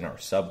surface in our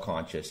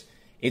subconscious.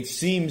 It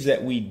seems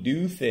that we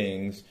do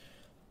things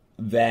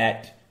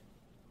that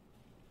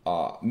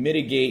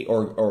mitigate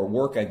or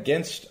work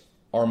against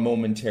our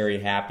momentary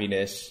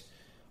happiness,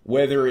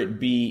 whether it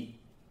be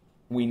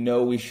we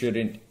know we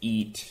shouldn't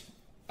eat.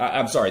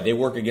 They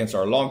work against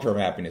our long-term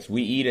happiness.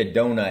 We eat a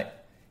donut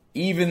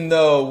even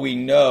though we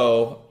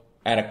know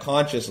at a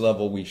conscious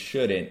level we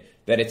shouldn't,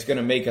 that it's going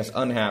to make us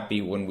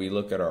unhappy when we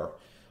look at our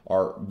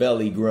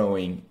belly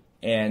growing.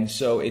 And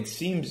so it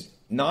seems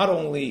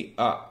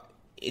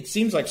it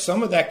seems like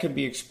some of that could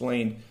be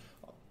explained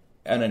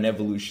in an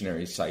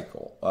evolutionary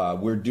cycle.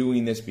 We're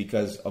doing this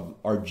because of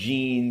our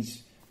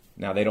genes.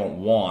 Now, they don't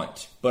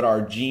want, but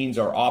our genes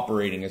are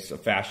operating as a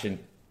fashion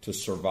to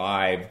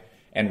survive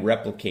and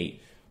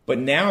replicate. But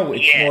now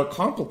it's more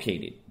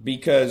complicated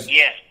because...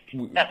 Yes,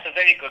 that's a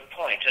very good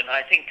point. And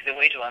I think the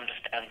way to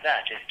understand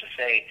that is to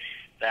say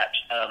that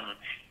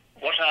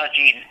what our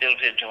genes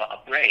built into our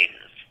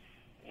brains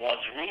was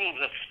rules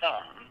of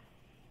thumb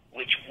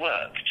which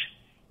worked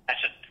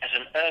at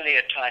an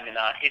earlier time in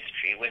our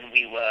history when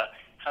we were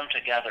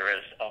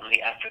hunter-gatherers on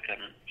the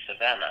African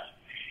savanna.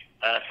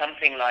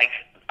 Something like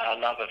our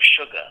love of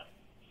sugar,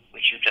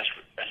 which you just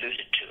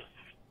alluded to.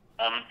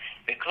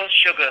 Because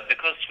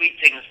sweet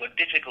things were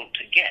difficult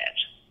to get,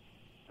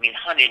 I mean,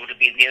 honey would have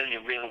been the only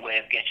real way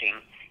of getting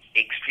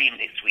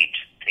extremely sweet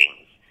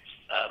things.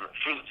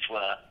 Fruits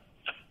were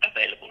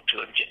available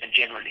too and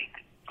generally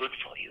good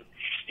for you.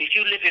 If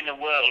you live in a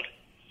world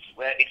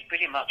where it's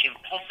pretty much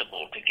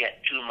impossible to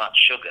get too much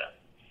sugar,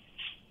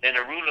 then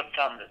a rule of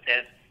thumb that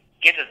says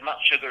get as much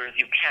sugar as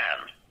you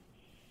can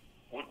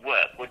would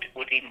work,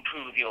 would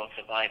improve your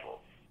survival.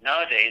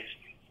 Nowadays,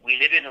 we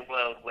live in a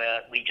world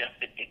where we just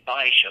simply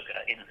buy sugar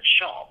in the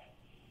shop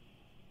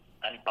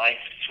and buy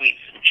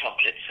sweets and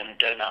chocolates and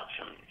donuts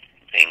and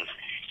things.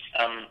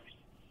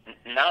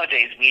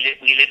 Nowadays,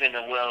 we live in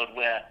a world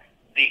where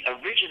the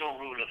original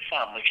rule of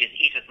thumb, which is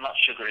eat as much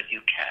sugar as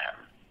you can,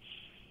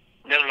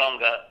 no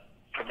longer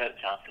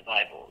promotes our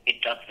survival.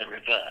 It does the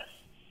reverse.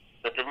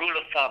 But the rule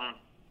of thumb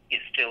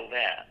is still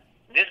there.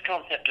 This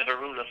concept of a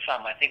rule of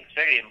thumb, I think, is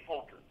very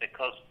important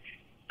because,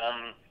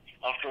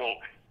 after all,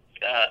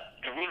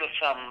 the rule of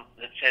thumb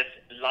that says,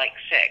 like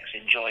sex,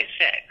 enjoy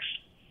sex,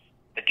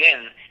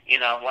 again,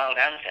 in our wild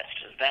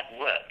ancestors, that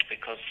worked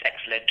because sex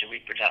led to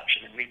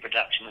reproduction, and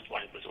reproduction was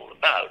what it was all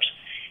about.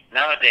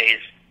 Nowadays,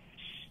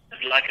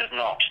 as like as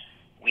not,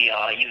 we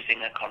are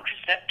using a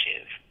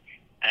contraceptive,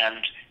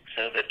 and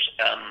so that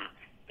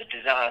the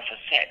desire for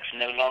sex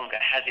no longer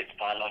has its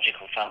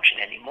biological function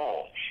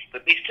anymore,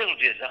 but we still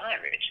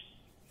desire it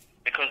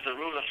because the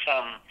rule of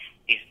thumb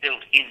is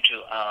built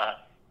into our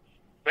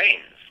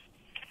brains.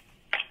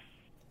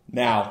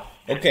 Now,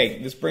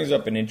 okay, this brings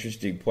up an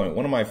interesting point.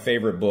 One of my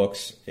favorite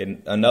books,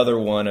 and another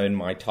one in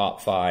my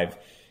top 5,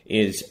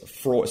 is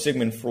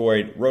Sigmund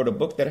Freud wrote a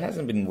book that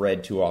hasn't been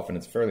read too often.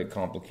 It's a fairly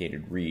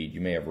complicated read.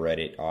 You may have read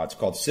it. It's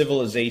called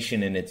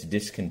Civilization and Its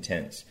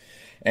Discontents.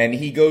 And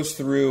he goes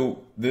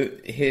through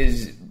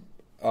his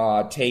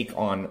take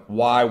on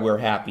why we're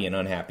happy and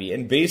unhappy.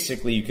 And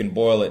basically, you can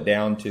boil it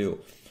down to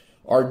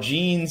our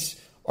genes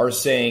are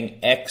saying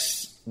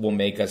X will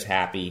make us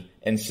happy,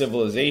 and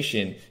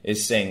civilization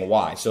is saying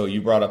Y. So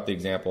you brought up the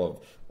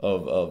example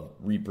of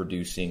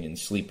reproducing and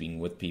sleeping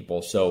with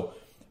people. So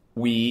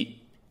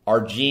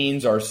our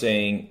genes are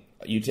saying,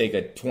 you take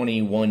a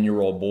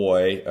 21-year-old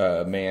boy,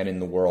 man in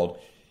the world,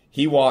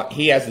 he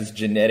has this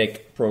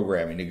genetic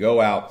programming to go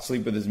out,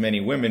 sleep with as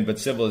many women, but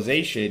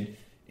civilization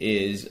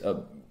is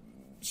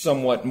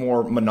somewhat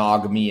more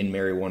monogamy and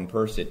marry one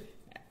person.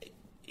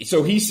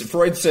 So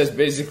Freud says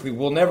basically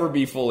we'll never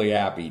be fully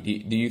happy.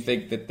 Do you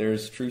think that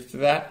there's truth to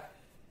that?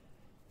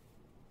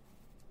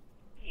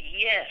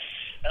 Yes,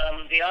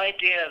 the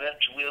idea that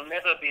we'll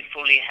never be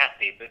fully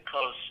happy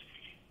because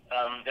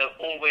there'll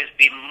always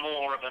be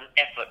more of an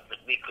effort that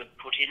we could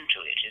put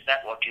into it. Is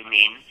that what you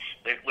mean?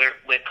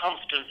 We're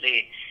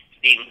constantly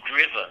being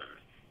driven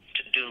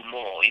to do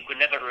more. You could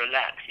never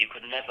relax. You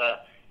could never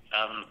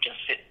just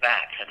sit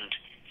back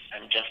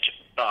and just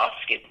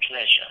bask in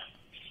pleasure.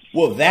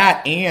 Well,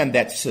 that and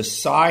that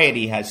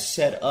society has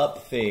set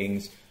up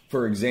things,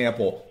 for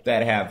example,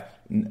 that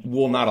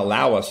will not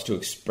allow us to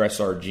express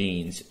our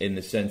genes, in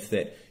the sense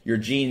that your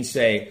genes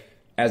say,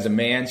 as a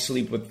man,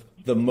 sleep with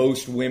the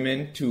most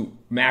women to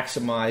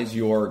maximize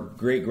your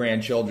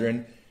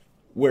great-grandchildren,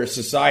 where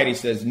society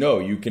says, no,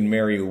 you can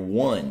marry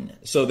one.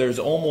 So there's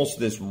almost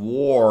this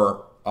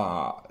war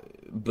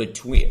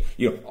between,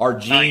 our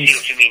genes. I see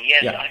what you mean.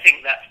 Yes, yeah. I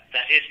think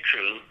that is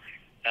true.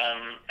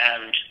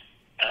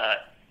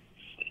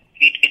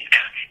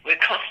 We're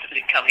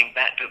constantly coming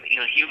back to,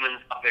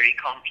 humans are very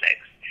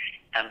complex.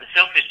 And the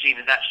selfish gene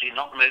is actually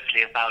not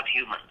mostly about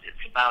humans.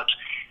 It's about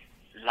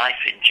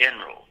life in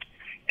general.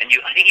 And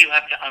I think you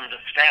have to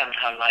understand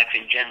how life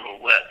in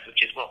general works,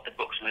 which is what the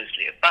book's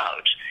mostly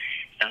about.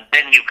 And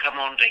then you come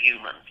on to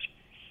humans,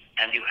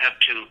 and you have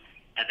to,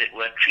 as it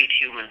were, treat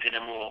humans in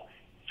a more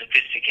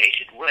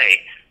sophisticated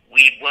way.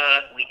 We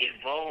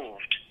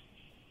evolved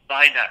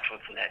by natural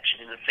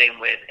selection in the same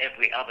way as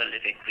every other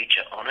living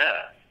creature on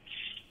Earth.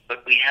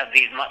 But we have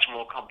these much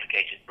more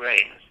complicated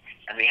brains,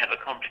 and we have a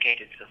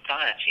complicated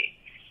society.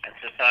 And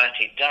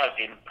society does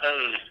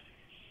impose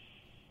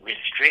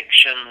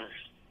restrictions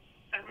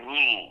and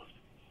rules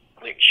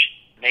which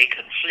may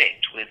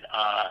conflict with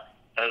our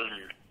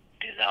own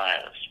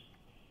desires.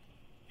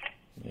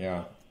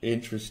 Yeah,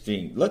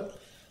 interesting.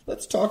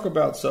 Let's talk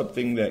about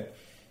something that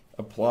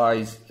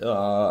applies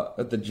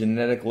at the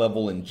genetic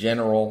level in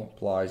general,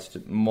 applies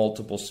to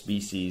multiple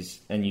species,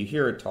 and you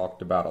hear it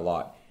talked about a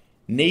lot.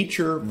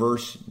 Nature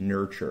versus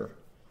nurture.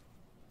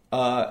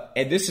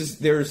 And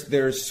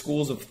there's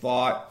schools of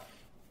thought.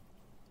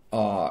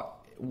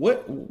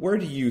 Where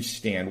do you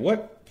stand?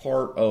 What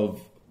part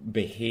of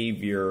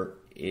behavior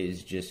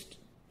is just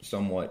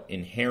somewhat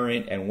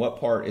inherent, and what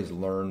part is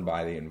learned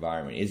by the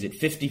environment? Is it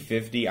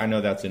 50-50? I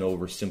know that's an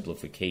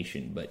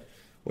oversimplification, but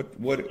how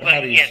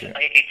do you yes, see it?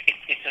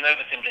 It's an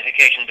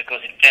oversimplification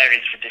because it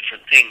varies for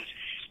different things.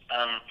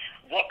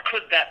 What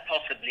could that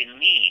possibly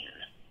mean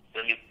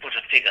when you put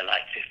a figure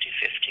like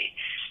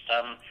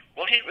 50-50?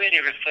 What it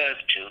really refers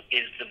to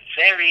is the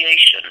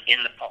variation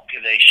in the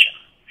population.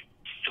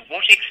 To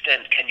what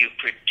extent can you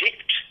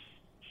predict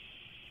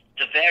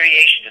the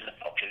variation in the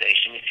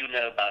population if you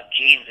know about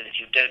genes and if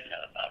you don't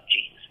know about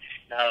genes?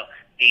 Now,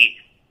 the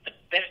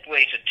best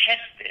way to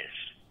test this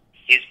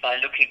is by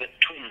looking at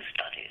twin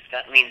studies.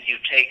 That means you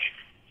take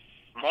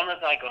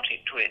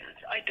monozygotic twins,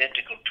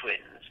 identical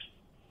twins,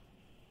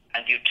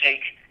 and you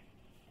take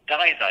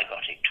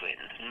dizygotic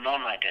twins,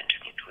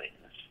 non-identical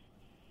twins,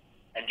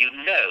 and you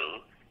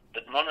know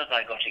that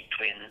monozygotic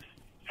twins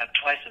have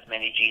twice as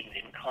many genes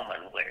in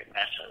common where it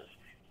matters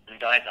than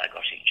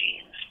dizygotic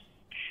genes.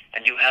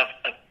 And you have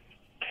a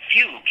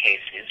few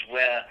cases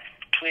where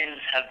twins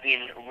have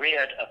been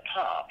reared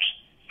apart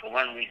for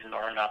one reason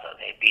or another.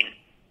 They've been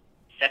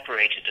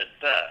separated at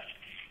birth,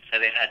 so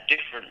they've had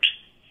different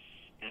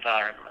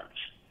environments.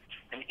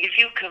 And if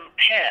you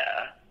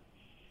compare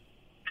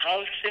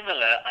how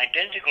similar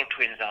identical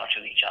twins are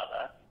to each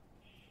other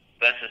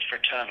versus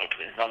fraternal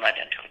twins,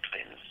 non-identical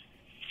twins,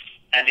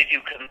 and if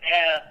you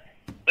compare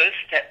both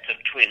sets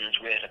of twins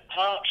reared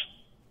apart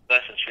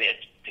versus reared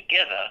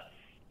together,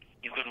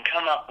 you can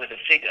come up with a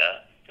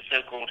figure, the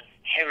so-called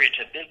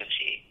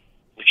heritability,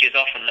 which is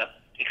often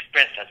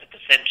expressed as a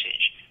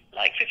percentage,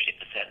 like 50%,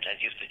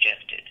 as you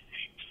suggested.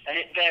 And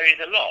it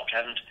varies a lot,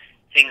 and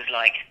things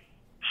like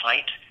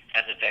height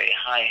has a very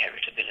high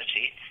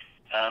heritability.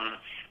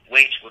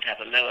 Weight would have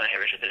a lower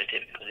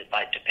heritability because it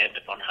might depend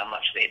upon how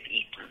much they've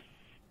eaten.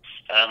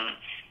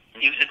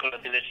 Musical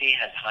ability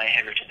has high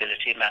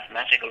heritability.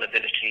 Mathematical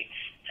ability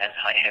has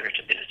high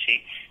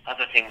heritability.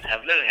 Other things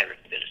have low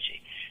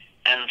heritability.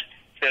 And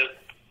so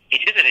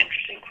it is an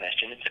interesting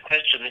question. It's a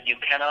question that you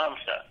can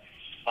answer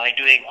by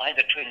doing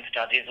either twin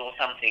studies or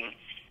something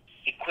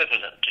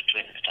equivalent to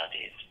twin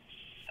studies.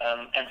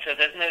 And so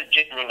there's no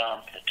general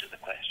answer to the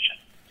question.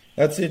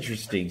 That's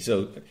interesting.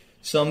 So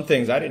some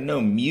things I didn't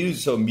know.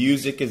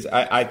 Music is.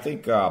 I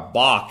think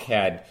Bach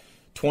had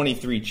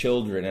 23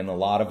 children, and a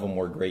lot of them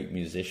were great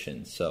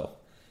musicians. So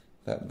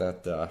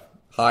that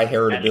high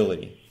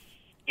heritability.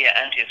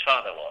 And his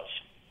father was.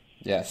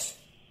 Yes.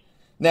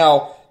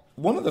 Now,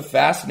 one of the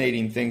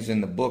fascinating things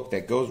in the book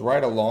that goes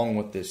right along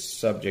with this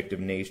subject of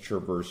nature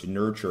versus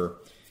nurture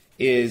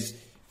is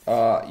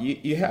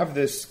you have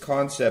this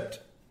concept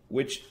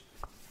which.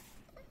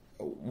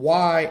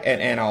 Why,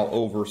 and I'll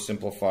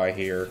oversimplify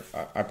here.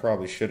 I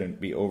probably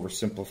shouldn't be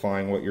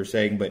oversimplifying what you're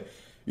saying, but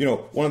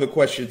one of the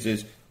questions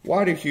is,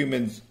 why do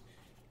humans,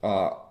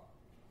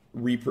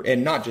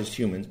 and not just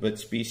humans, but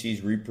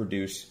species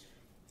reproduce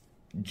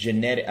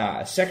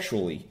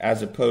sexually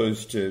as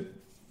opposed to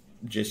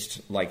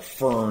just like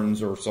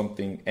ferns or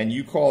something? And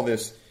you call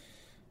this,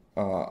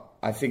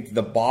 I think,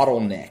 the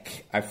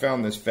bottleneck. I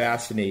found this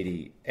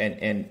fascinating,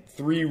 and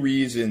 3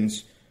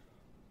 reasons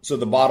So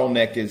the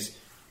bottleneck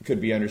could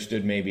be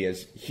understood maybe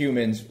as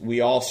humans.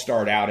 We all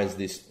start out as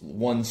this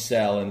one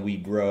cell and we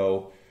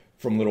grow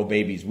from little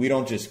babies. We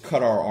don't just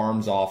cut our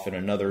arms off and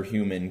another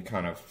human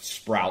kind of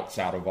sprouts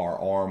out of our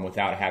arm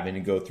without having to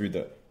go through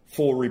the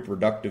full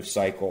reproductive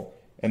cycle.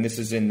 And this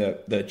is in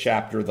the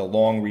chapter, The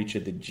Long Reach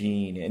of the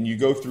Gene. And you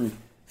go through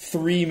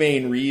three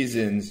main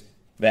reasons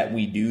that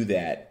we do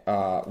that.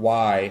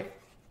 Why?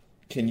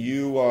 Can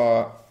you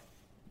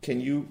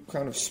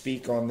kind of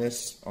speak on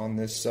this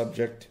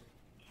subject?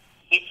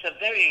 It's a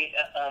very,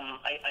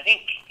 I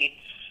think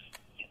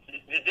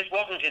this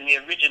wasn't in the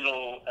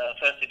original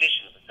first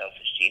edition of The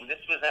Selfish Gene. This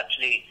was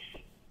actually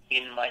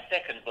in my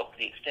second book,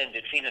 The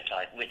Extended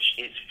Phenotype, which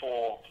is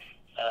for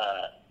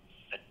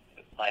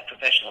my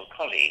professional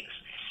colleagues.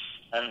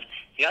 And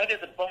the idea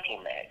of the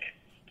bottleneck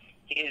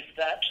is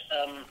that,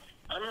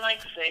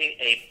 unlike, say,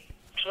 a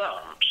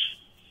plant,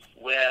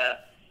 where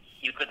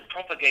you can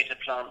propagate a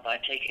plant by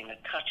taking a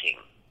cutting,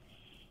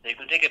 you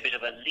can take a bit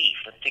of a leaf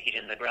and stick it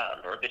in the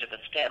ground, or a bit of a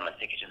stem and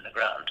stick it in the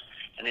ground,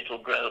 and it will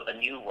grow a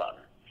new one.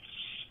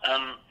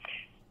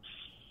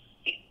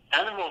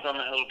 Animals, on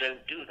the whole,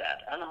 don't do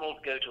that. Animals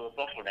go to a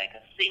bottleneck,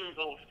 a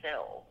single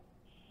cell,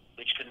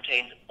 which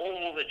contains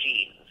all the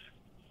genes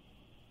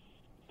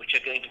which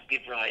are going to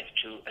give rise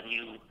to a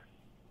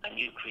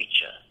new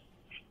creature.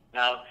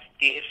 Now,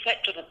 the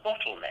effect of the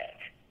bottleneck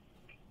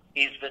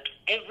is that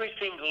every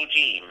single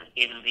gene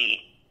in the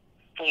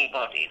full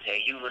body, say a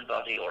human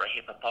body or a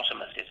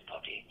hippopotamus's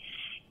body,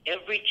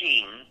 every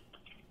gene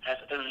has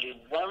only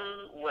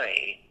one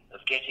way of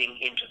getting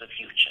into the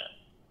future,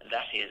 and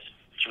that is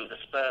through the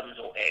sperms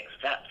or eggs.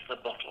 That's the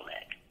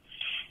bottleneck.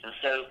 And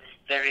so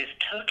there is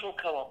total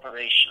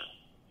cooperation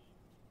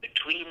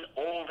between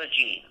all the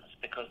genes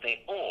because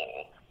they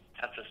all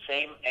have the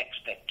same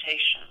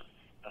expectation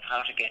of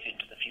how to get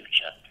into the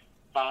future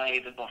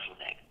via the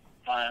bottleneck.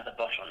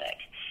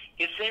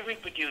 If they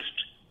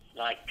reproduced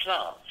like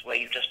plants, where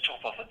you just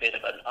chop off a bit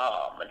of an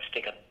arm and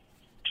stick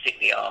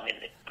the arm in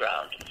the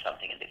ground and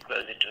something and it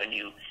grows into a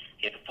new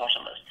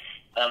hippopotamus,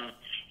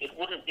 it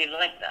wouldn't be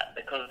like that,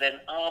 because then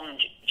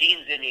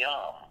genes in the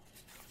arm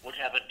would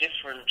have a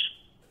different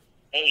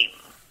aim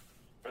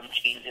from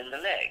genes in the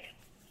leg.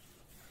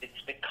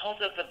 It's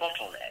because of the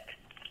bottleneck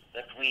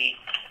that we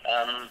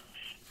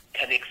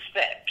can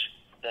expect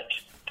that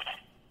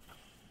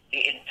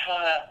the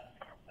entire...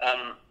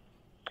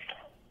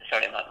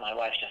 sorry, my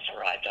wife's just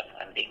arrived.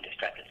 I'm being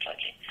distracted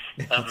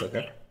slightly. That's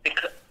okay.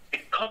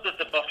 Because of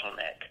the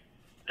bottleneck,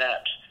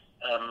 that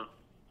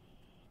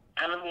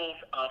animals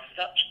are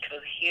such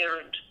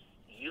coherent,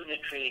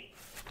 unitary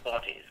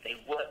bodies. They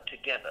work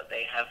together.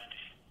 They have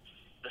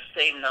the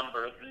same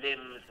number of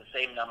limbs, the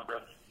same number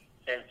of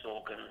sense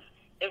organs.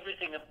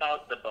 Everything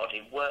about the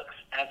body works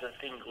as a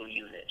single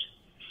unit.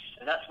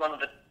 And that's one of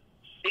the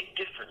big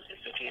differences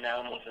between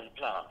animals and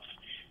plants.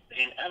 That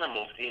in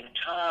animals, the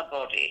entire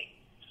body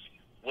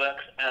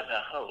works as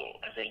a whole,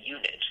 as a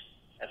unit,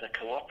 as a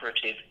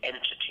cooperative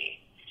entity.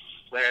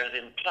 Whereas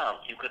in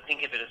plants, you could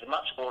think of it as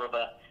much more of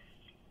a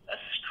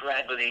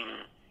straggling,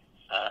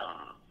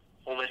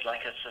 almost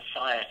like a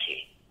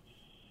society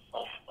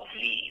of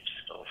leaves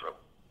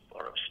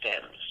or of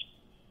stems.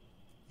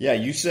 Yeah,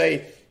 you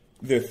say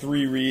the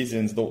three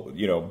reasons,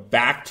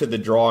 back to the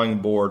drawing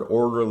board,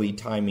 orderly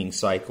timing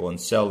cycle, and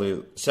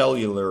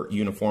cellular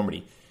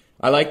uniformity.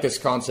 I like this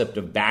concept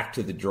of back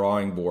to the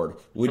drawing board.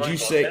 Would you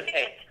say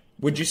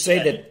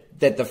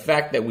that the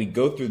fact that we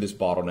go through this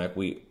bottleneck,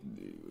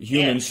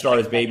 humans start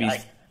as babies,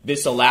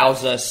 this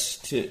allows us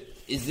to...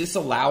 Does this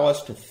allow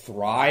us to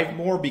thrive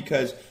more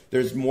because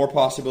there's more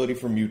possibility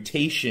for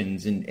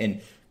mutations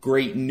and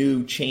great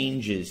new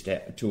changes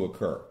to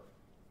occur?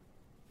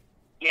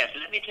 Yes,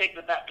 let me take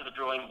the back to the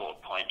drawing board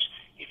point.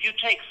 If you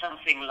take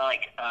something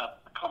like a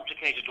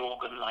complicated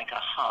organ like a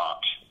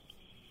heart,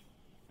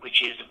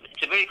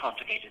 it's a very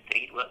complicated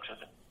thing. It works as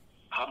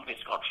a pump.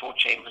 It's got 4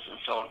 chambers and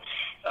so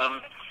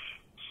on.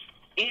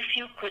 If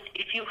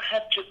you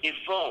had to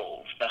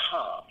evolve the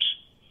heart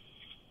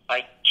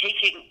by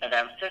taking an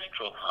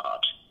ancestral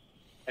heart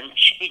and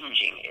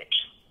changing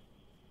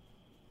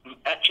it,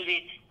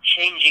 actually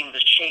changing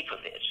the shape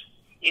of it,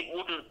 it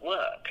wouldn't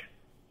work.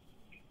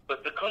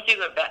 But because you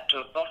go back to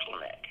a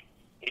bottleneck,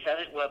 it's as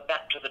it were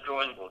back to the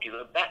drawing board. You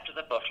go back to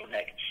the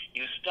bottleneck,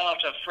 you start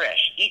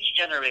afresh. Each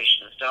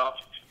generation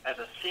starts as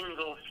a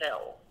single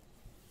cell,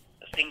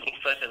 a single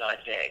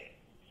fertilized egg,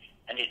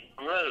 and it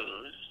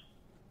grows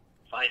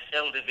by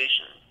cell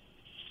division.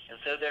 And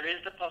so there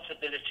is the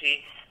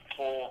possibility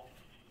for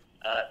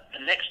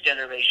the next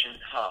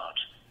generation's heart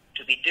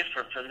to be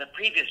different from the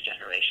previous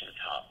generation's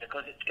heart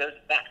because it goes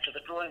back to the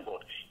drawing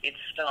board. It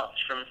starts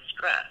from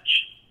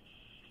scratch.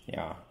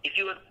 Yeah. If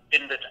you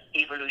imagine that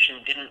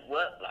evolution didn't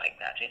work like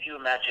that, if you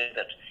imagine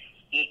that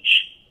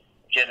each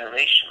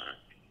generation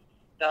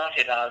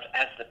started out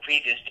as the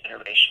previous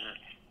generation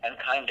and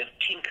kind of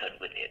tinkered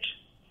with it,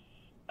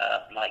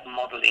 like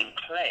modeling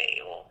clay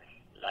or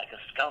like a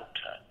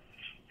sculptor,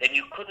 then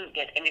you couldn't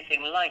get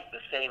anything like the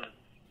same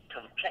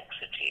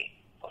complexity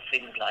of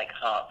things like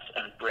hearts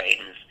and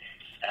brains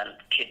and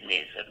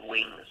kidneys and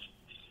wings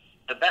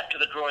So back to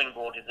the drawing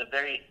board is a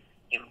very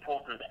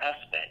important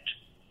aspect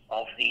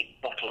of the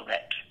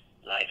bottlenecked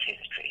life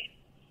history.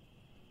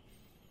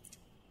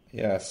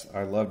 Yes,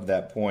 I loved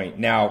that point.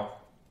 Now,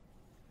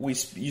 you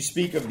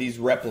speak of these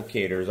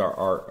replicators,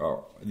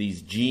 are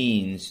these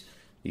genes,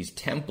 these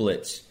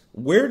templates.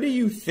 Where do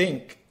you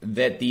think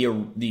that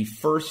the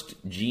first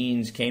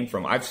genes came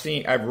from?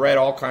 I've read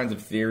all kinds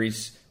of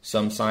theories.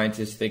 Some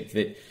scientists think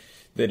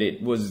that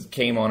it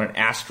came on an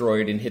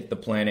asteroid and hit the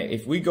planet.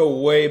 If we go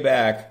way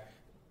back,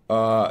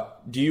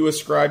 do you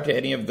ascribe to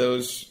any of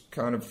those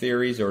kind of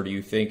theories, or do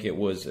you think it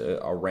was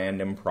a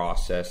random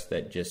process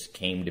that just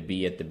came to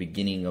be at the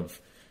beginning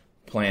of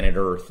planet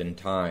Earth and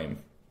time?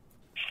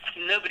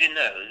 Nobody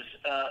knows.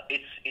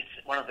 It's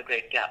one of the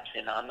great gaps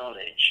in our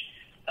knowledge.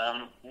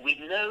 We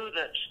know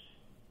that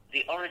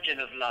the origin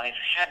of life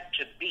had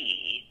to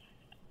be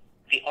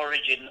the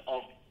origin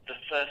of the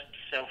first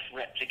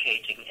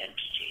self-replicating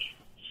entity.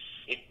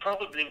 It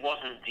probably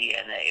wasn't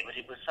DNA, but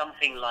it was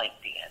something like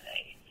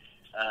DNA.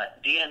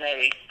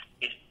 DNA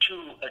is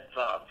too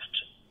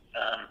advanced.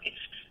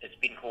 It's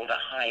been called a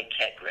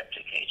high-tech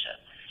replicator.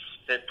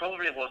 So it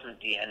probably wasn't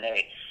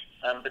DNA,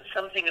 but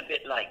something a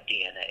bit like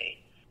DNA.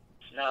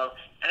 Now,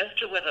 as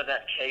to whether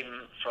that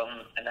came from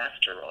an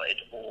asteroid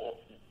or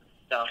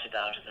started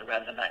out as a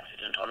random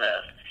accident on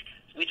Earth,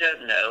 we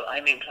don't know.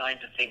 I'm inclined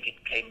to think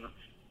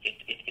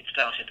it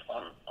started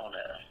on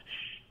Earth.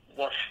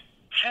 What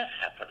has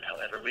happened,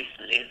 however,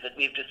 recently is that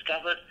we've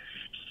discovered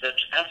that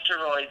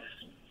asteroids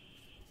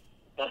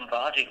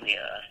bombarding the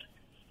Earth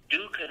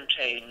do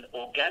contain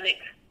organic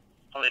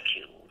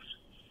molecules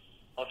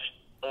of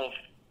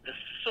the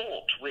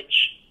sort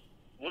which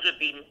would have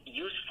been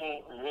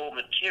useful raw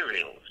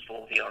materials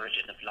for the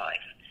origin of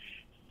life.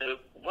 So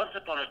once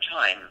upon a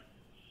time,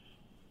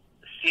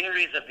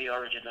 theories of the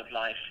origin of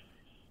life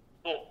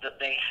thought that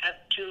they had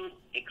to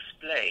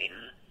explain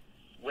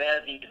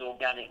where these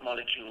organic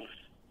molecules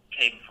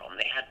came from.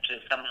 They had to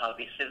somehow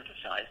be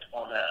synthesized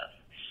on Earth.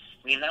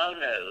 We now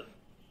know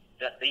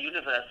that the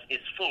universe is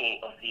full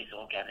of these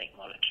organic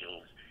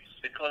molecules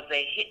because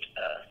they hit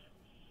Earth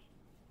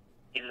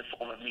in the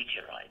form of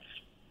meteorites.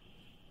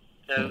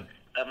 So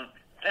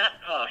that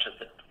part of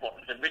what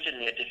was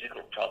originally a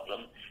difficult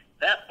problem,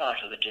 that part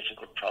of the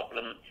difficult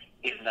problem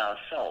is now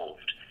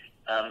solved.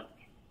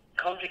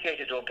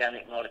 Complicated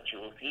organic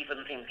molecules,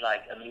 even things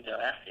like amino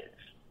acids,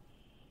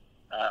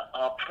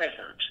 are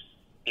present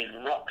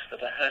in rocks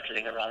that are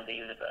hurtling around the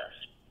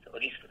universe, or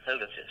at least the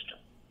solar system.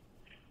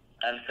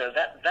 And so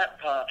that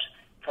part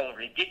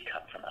probably did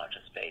come from outer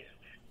space,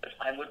 but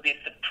I would be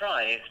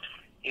surprised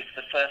if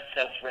the first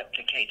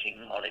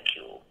self-replicating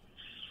molecule,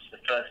 the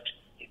first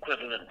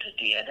equivalent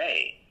to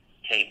DNA,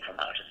 came from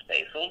outer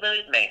space, although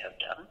it may have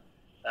done,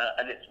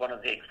 and it's one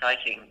of the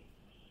exciting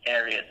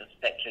areas of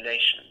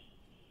speculation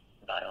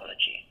in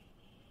biology.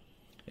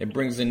 It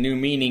brings a new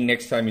meaning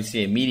next time you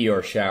see a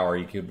meteor shower.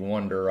 You could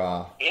wonder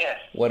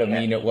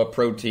what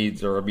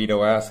proteins or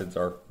amino acids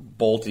are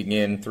bolting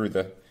in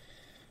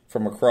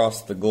from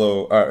across the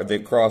globe,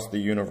 across the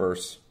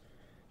universe.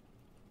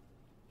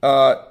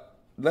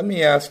 Let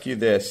me ask you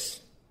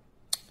this: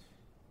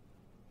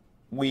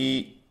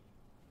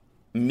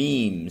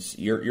 memes.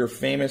 You're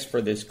famous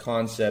for this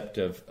concept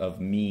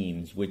of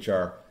memes, which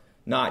are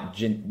not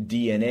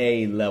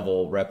DNA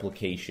level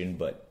replication,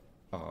 but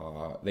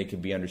they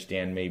could be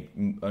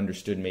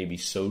understood maybe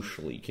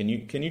socially. Can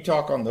you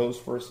talk on those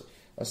for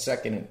a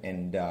second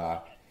and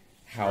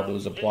how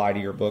those apply to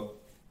your book?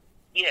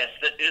 Yes,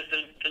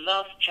 the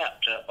last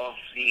chapter of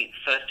the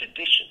first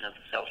edition of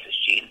The Selfish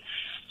Gene,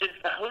 since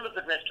the whole of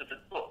the rest of the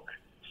book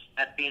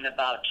had been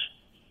about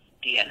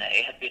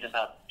DNA, had been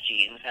about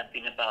genes, had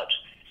been about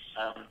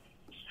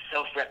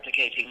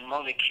self-replicating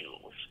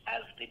molecules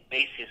as the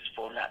basis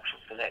for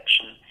natural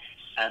selection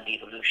and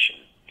evolution.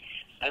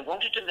 I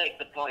wanted to make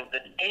the point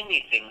that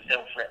anything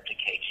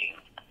self-replicating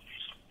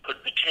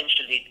could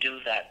potentially do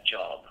that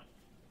job.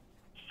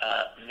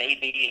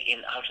 Maybe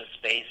in outer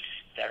space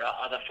there are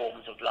other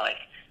forms of life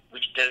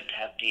which don't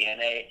have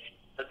DNA,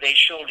 but they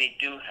surely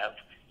do have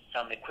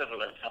some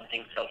equivalent,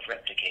 something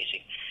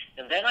self-replicating.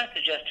 And then I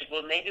suggested,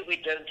 well, maybe we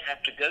don't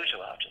have to go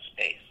to outer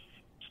space.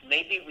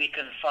 Maybe we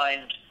can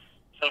find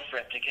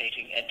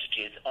self-replicating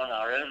entities on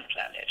our own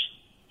planet.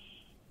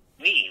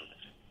 Memes,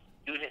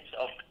 units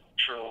of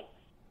cultural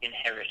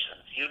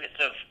inheritance, units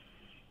of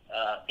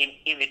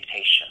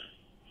imitation.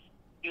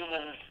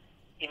 Humans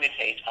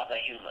imitate other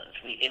humans.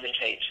 We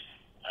imitate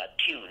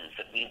tunes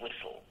that we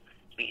whistle.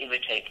 We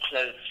imitate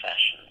clothes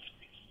fashions.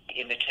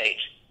 We imitate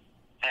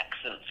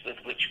accents with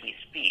which we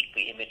speak.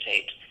 We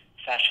imitate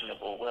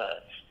fashionable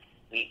words.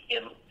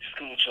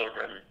 School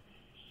children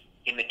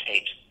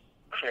imitate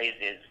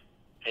crazes,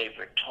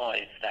 favorite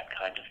toys, that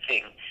kind of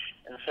thing.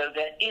 And so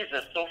there is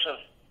a sort of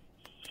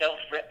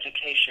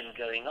self-replication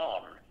going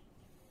on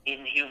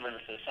in human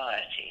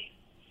society.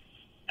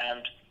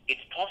 And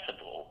it's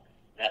possible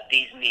that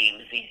these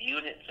memes, these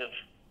units of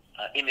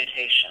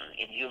imitation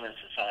in human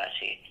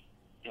society,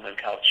 human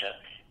culture,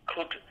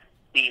 could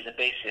be the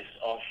basis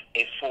of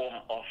a form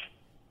of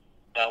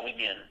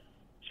Darwinian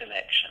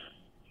selection.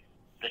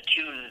 the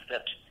tunes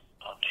that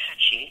are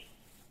catchy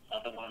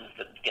are the ones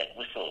that get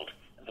whistled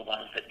and the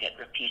ones that get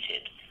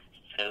repeated.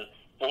 So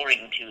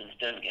boring tunes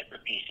don't get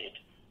repeated.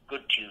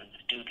 Good tunes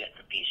do get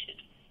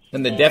repeated.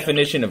 And the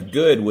definition of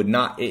good would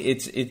not,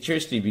 it's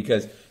interesting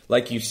because,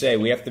 like you say,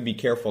 we have to be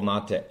careful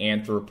not to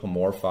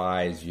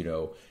anthropomorphize,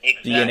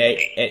 Exactly. DNA.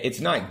 It's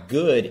not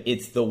good,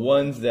 it's the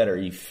ones that are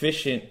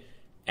efficient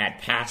at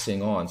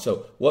passing on.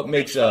 So what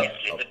makes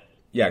Precisely.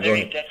 yeah, the go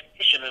very ahead.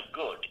 definition of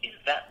good is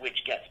that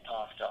which gets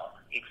passed on.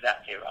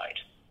 Exactly right.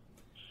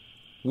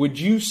 Would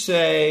you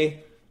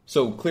say,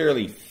 so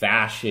clearly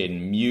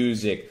fashion,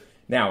 music,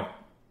 now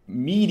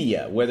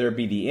media, whether it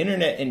be the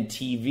internet and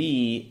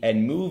TV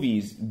and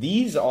movies,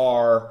 these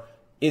are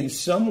in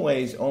some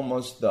ways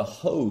almost the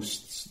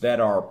hosts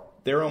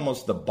they're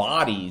almost the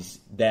bodies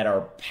that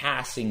are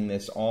passing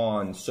this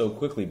on so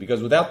quickly.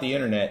 Because without the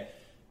internet,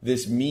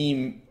 this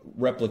meme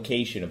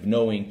replication of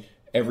knowing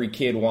every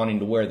kid wanting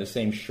to wear the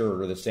same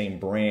shirt or the same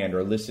brand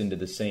or listen to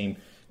the same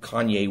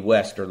Kanye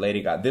West or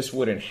Lady Gaga, this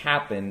wouldn't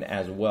happen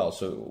as well.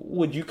 So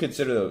would you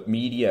consider the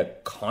media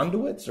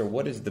conduits, or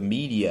what is the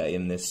media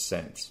in this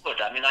sense? Good.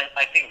 I mean,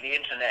 I think the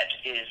internet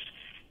is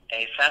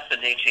a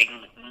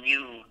fascinating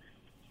new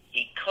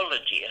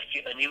ecology,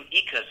 a new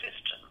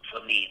ecosystem for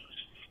memes,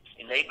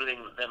 enabling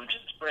them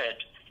to spread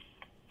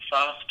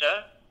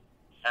faster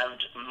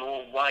and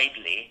more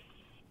widely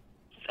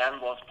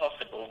than was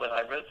possible when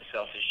I wrote The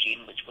Selfish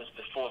Gene, which was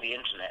before the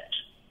internet.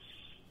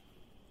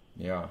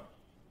 Yeah.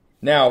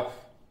 Now,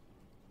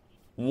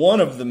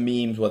 one of the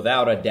memes,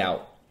 without a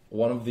doubt,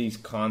 one of these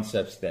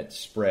concepts that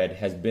spread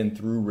has been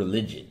through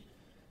religion.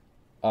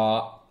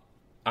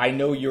 I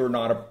know you're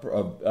not I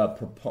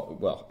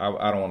don't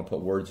want to put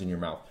words in your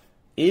mouth.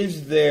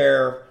 Is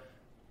there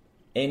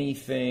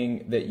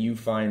anything that you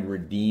find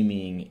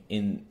redeeming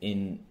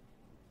in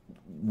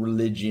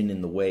religion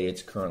in the way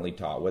it's currently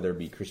taught, whether it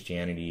be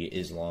Christianity,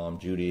 Islam,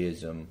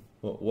 Judaism?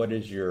 What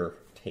is your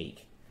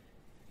take?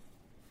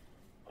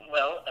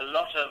 Well, a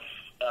lot of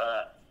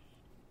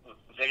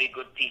very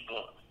good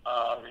people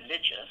are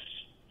religious.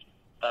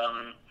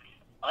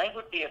 I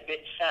would be a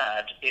bit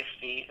sad if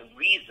the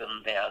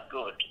reason they are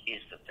good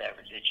is that they're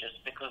religious,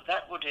 because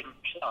that would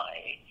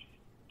imply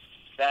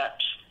that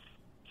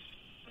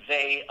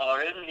they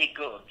are only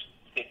good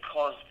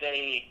because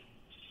they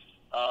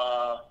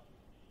are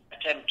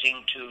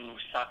attempting to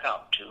suck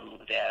up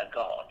to their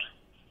God.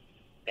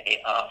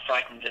 They are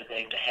frightened of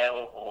going to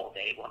hell, or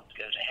they want to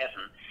go to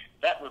heaven.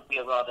 That would be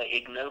a rather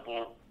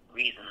ignoble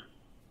reason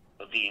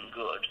for being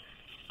good.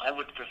 I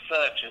would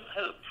prefer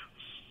to hope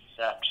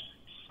that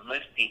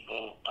most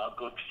people are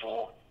good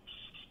for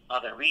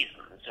other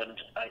reasons,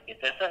 and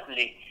there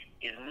certainly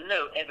is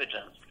no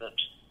evidence that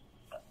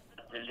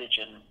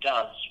religion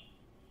does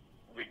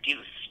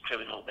reduce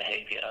criminal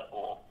behavior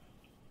or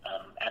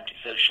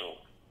antisocial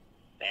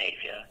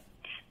behavior.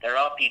 There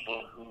are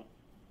people who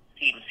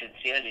seem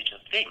sincerely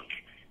to think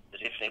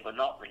that if they were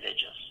not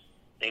religious,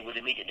 they would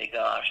immediately go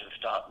out and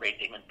start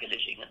raping and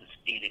pillaging and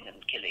stealing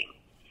and killing.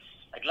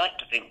 I'd like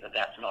to think that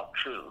that's not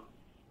true.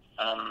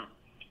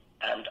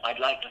 And I'd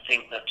like to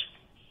think that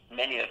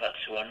many of us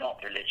who are not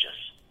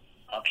religious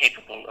are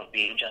capable of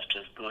being just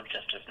as good,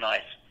 just as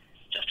nice,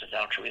 just as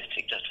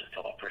altruistic, just as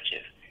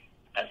cooperative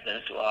as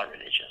those who are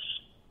religious.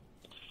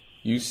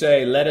 You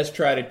say, let us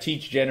try to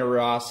teach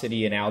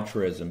generosity and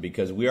altruism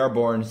because we are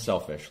born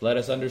selfish. Let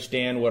us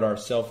understand what our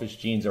selfish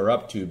genes are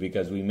up to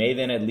because we may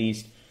then at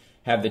least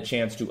have the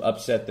chance to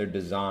upset their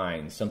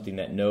designs, something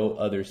that no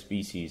other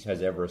species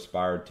has ever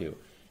aspired to.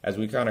 As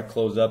we kind of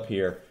close up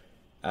here,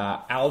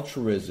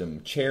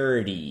 altruism,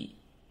 charity,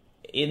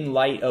 in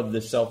light of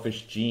the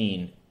selfish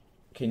gene,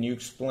 can you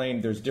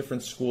explain, there's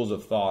different schools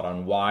of thought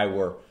on why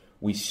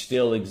we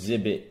still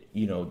exhibit,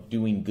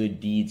 doing good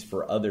deeds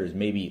for others,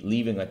 maybe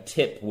leaving a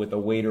tip with a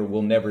waiter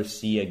we'll never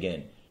see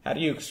again. How do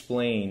you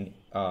explain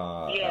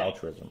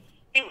altruism?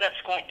 I think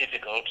that's quite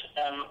difficult.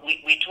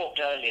 We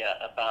talked earlier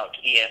about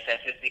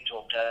ESSs, we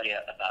talked earlier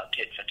about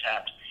tit for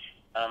tat.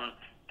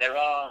 There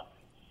are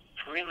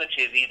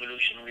primitive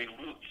evolutionary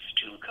roots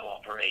to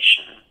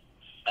cooperation.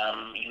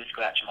 You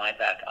scratch my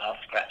back, I'll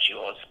scratch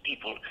yours.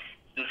 People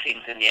do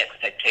things in the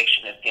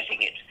expectation of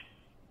getting it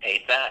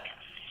paid back.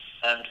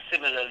 And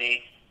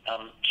similarly,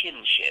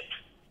 kinship.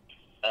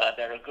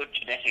 There are good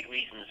genetic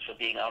reasons for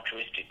being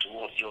altruistic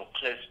towards your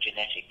close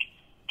genetic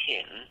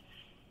kin,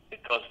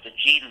 because the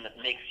gene that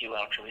makes you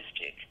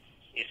altruistic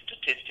is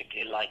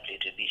statistically likely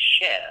to be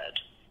shared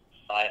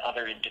by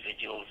other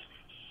individuals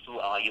who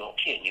are your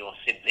kin, your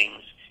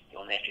siblings,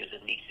 your nephews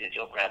and nieces,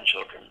 your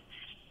grandchildren,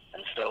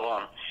 and so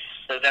on.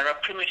 So there are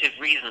primitive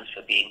reasons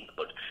for being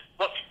good.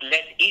 What's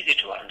less easy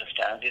to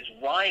understand is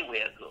why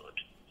we're good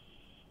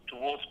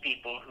towards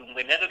people whom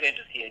we're never going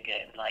to see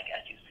again, like,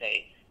 as you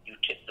say, you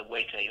tip the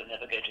waiter, you're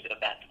never going to go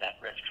back to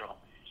that restaurant,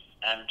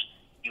 and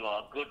you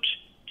are good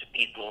to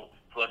people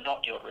who are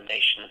not your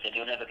relations, and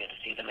you're never going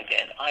to see them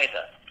again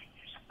either.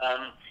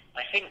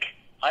 I think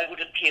I would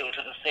appeal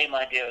to the same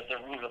idea as the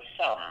rule of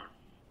thumb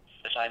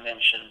that I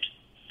mentioned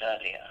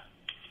earlier.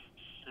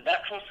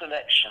 Natural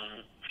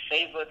selection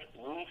favored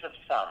rules of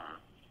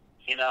thumb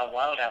in our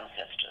wild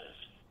ancestors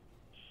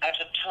at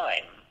a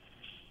time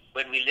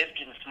when we lived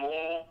in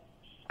small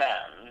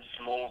bands,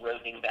 small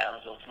roving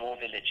bands or small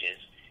villages,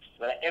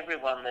 where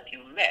everyone that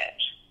you met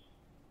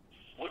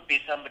would be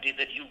somebody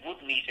that you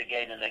would meet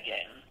again and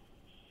again,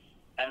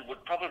 and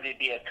would probably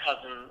be a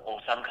cousin or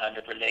some kind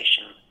of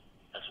relation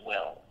as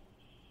well.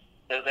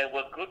 So there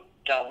were good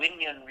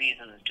Darwinian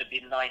reasons to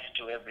be nice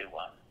to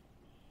everyone,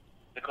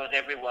 because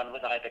everyone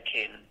was either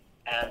kin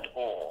and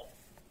or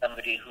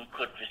somebody who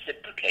could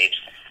reciprocate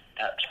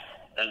at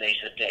a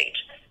later date.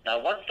 Now,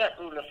 once that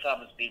rule of thumb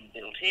has been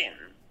built in,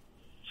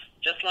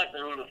 just like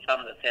the rule of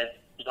thumb that says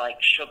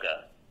like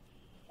sugar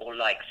or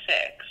like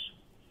sex,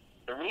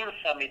 the rule of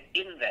thumb is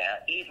in there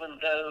even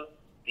though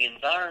the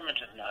environment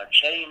has now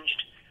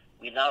changed.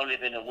 We now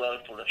live in a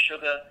world full of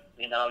sugar.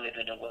 We now live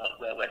in a world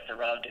where we're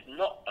surrounded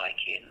not by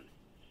kin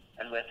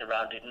and we're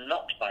surrounded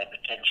not by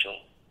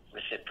potential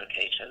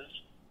reciprocators.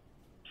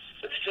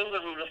 But still the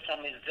rule of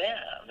thumb is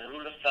there. The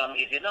rule of thumb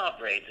is in our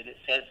brains, and it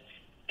says,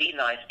 be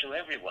nice to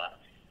everyone,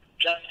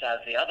 just as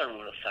the other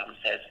rule of thumb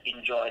says,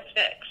 enjoy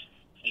sex,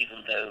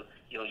 even though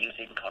you're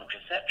using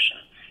contraception.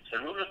 So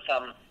the rule of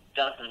thumb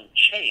doesn't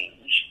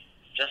change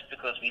just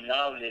because we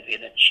now live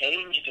in a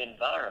changed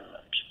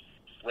environment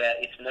where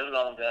it's no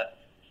longer,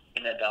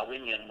 in a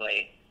Darwinian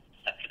way,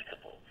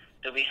 applicable.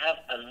 So we have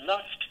a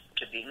lust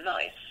to be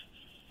nice,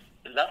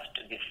 a lust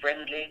to be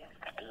friendly,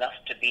 a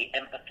lust to be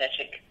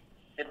empathetic,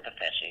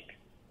 sympathetic,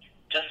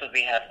 just as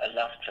we have a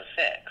lust for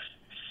sex.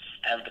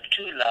 And the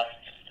two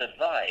lusts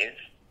survive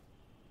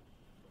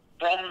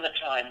from the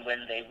time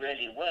when they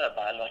really were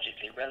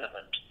biologically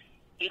relevant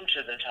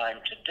into the time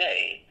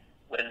today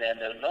when they're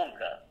no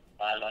longer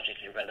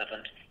biologically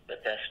relevant,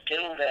 but they're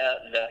still there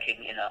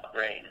lurking in our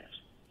brains.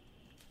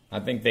 I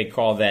think they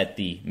call that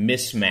the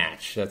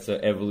mismatch. That's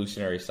an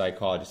evolutionary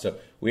psychology. So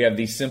we have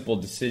these simple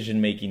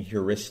decision-making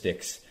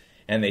heuristics,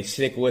 and they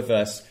stick with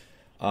us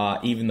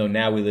even though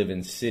now we live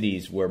in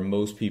cities where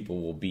most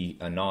people will be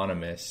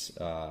anonymous.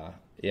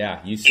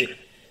 You see,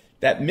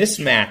 that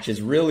mismatch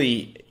is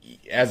really,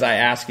 as I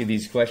ask you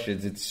these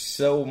questions, it's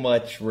so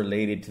much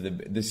related to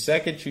the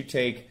second you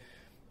take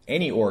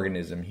any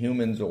organism,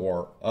 humans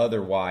or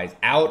otherwise,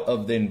 out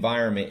of the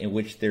environment in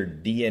which their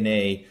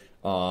DNA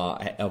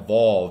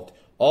evolved,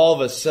 all of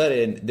a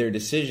sudden their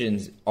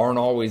decisions aren't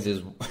always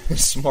as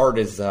smart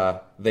as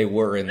they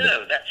were in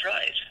No, that's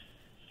right.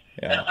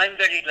 Yeah. And I'm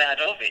very glad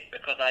of it,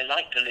 because I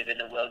like to live in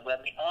a world where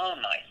we are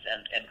nice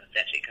and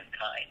empathetic and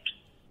kind.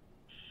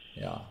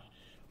 Yeah.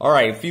 All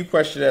right, a few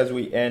questions as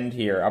we end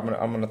here. I'm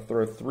gonna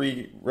throw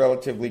three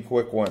relatively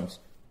quick ones.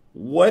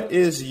 What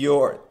is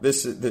your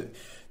this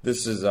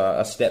is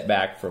a step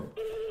back from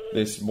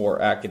this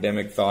more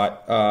academic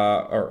thought.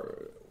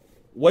 Or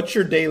what's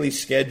your daily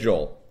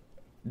schedule?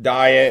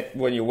 Diet,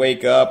 when you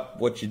wake up,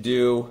 what you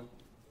do?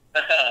 Oh,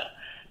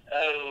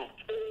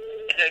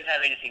 I don't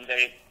have anything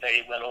very,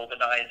 very well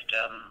organized.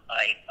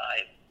 I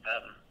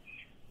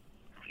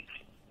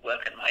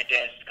work at my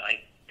desk. I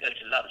go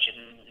to lunch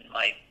in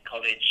my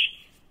college,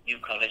 New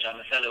College. I'm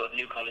a fellow of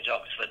New College,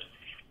 Oxford.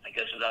 I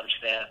go to lunch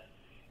there.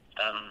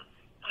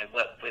 I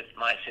work with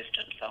my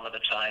assistant some of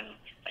the time.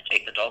 I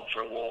take the dog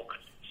for a walk.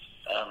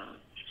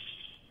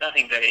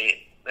 Nothing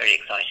very, very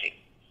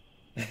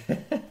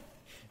exciting.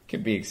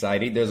 Could be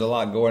exciting. There's a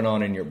lot going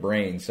on in your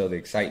brain, so the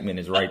excitement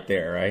is right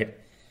there, right?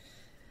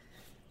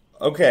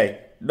 Okay,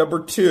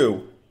 number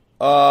 2.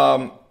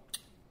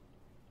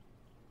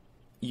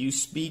 You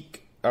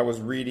speak, I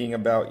was reading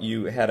about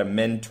you had a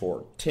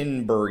mentor,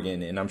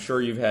 Tinbergen, and I'm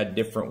sure you've had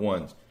different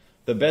ones.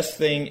 The best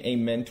thing a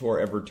mentor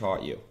ever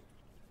taught you?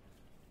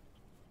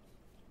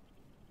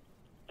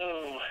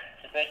 Oh,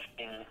 the best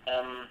thing.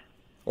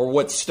 Or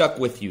what stuck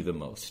with you the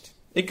most?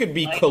 It could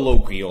be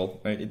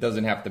colloquial. It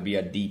doesn't have to be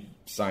a deep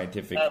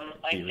scientific theory.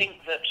 I think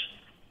that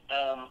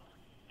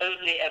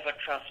only ever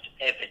trust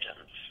evidence.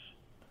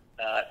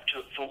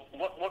 For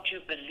what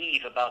you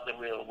believe about the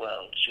real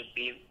world should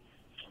be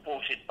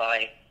supported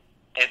by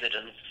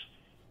evidence,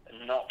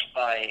 not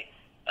by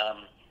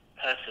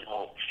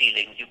personal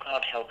feelings. You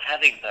can't help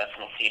having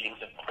personal feelings,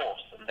 of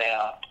course, and they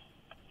are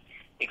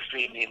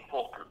extremely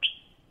important,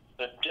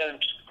 but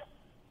don't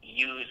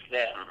use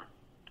them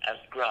as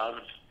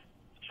grounds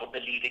for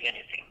believing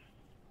anything.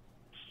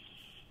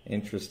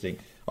 Interesting.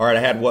 All right, I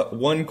had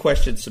one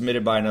question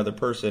submitted by another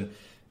person.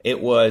 It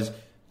was,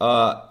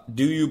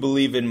 do you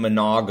believe in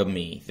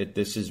monogamy, that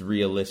this is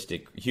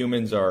realistic?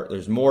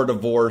 There's more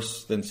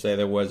divorce than, say,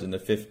 there was in the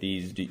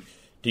 50s.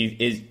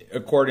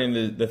 According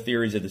to the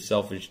theories of the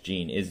selfish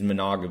gene, is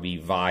monogamy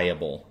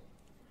viable?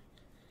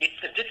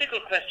 It's a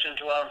difficult question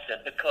to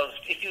answer, because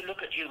if you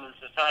look at human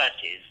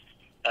societies,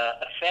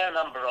 a fair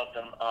number of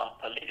them are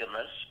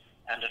polygamous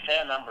and a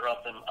fair number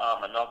of them are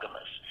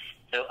monogamous.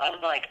 So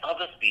unlike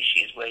other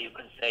species where you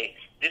can say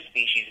this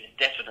species is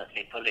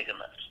definitely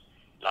polygamous,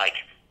 like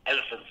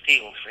elephant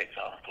seals, for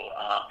example,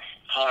 are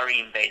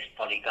harem-based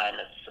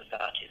polygynous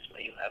societies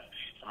where you have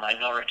a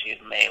minority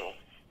of males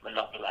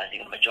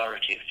monopolizing a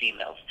majority of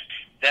females.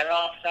 There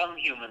are some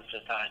human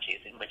societies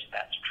in which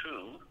that's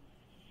true.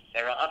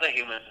 There are other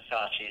human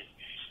societies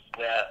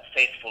where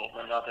faithful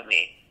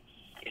monogamy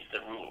is the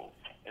rule.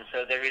 And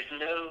so there is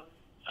no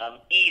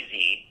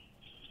easy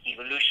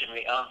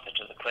evolutionary answer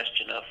to the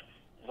question of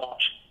what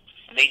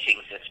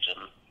mating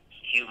system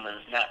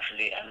humans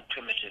naturally and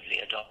primitively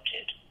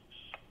adopted.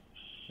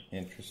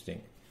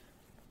 Interesting.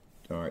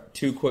 All right,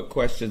 2 quick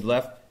questions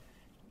left.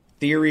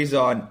 Theories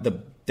on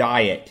the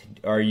diet.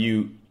 Are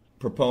you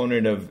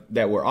proponent of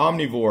that we're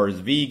omnivores,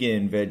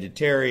 vegan,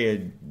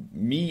 vegetarian,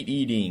 meat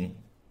eating?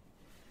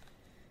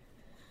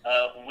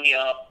 We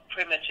are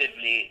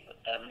primitively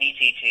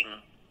meat-eating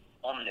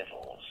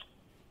omnivores.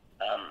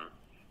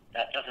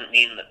 That doesn't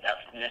mean that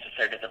that's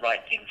necessarily the right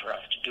thing for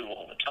us to do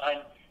all the time.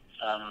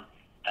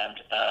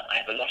 And I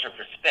have a lot of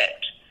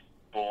respect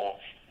for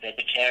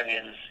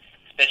vegetarians,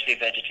 especially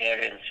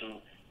vegetarians who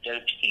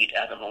don't eat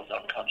animals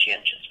on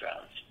conscientious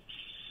grounds.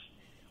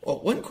 Well,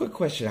 one quick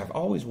question I've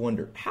always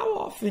wondered,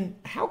 how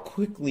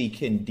quickly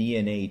can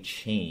DNA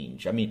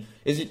change? I mean,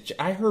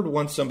 I heard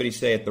once somebody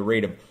say at the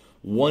rate of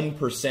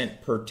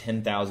 1% per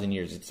 10,000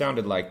 years. It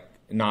sounded like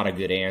not a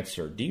good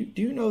answer. Do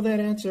you know that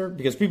answer?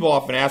 Because people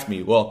often ask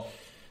me, well,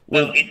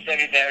 it's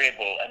very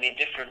variable. I mean,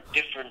 different.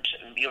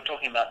 You're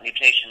talking about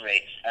mutation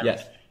rates, and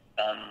yes.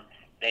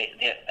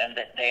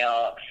 They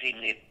are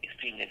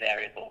extremely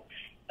variable.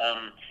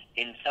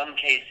 In some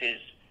cases,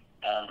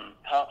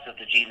 parts of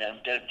the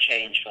genome don't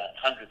change for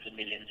hundreds of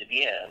millions of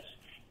years,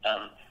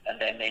 and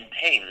they're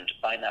maintained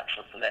by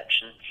natural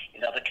selection.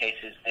 In other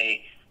cases,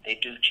 they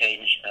do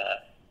change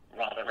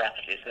rather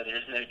rapidly. So there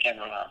is no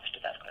general answer to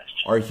that question.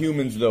 Are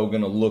humans, though,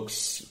 going to look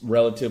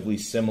relatively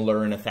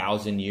similar in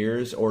 1,000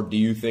 years, or do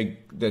you think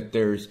that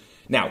there's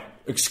now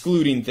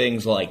excluding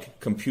things like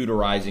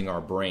computerizing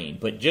our brain,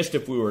 but just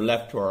if we were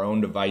left to our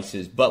own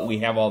devices, but we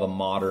have all the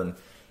modern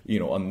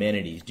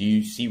amenities, do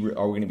you see, are we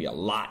going to be a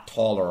lot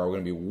taller? Are we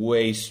going to be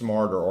way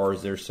smarter? Or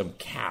is there some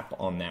cap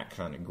on that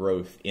kind of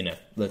growth in,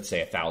 let's say,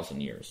 1,000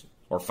 years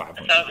or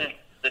 500 years?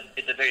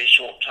 It's a very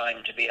short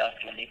time to be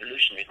asking an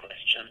evolutionary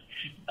question.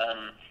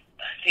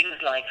 Things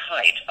like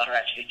height are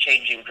actually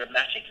changing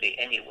dramatically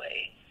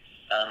anyway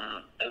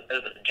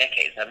over the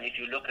decades. I mean, if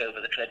you look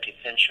over the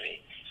 20th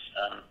century,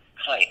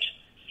 height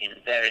in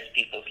various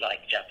peoples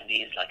like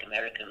Japanese, like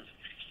Americans,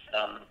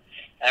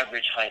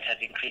 average height has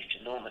increased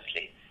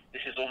enormously.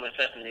 This is almost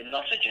certainly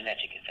not a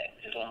genetic effect.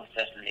 This is almost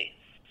certainly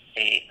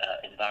a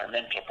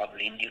environmental,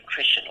 probably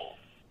nutritional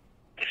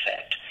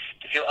effect.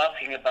 If you're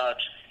asking about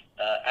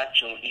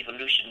actual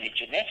evolutionary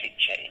genetic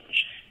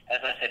change, as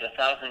I said,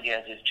 1,000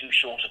 years is too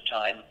short a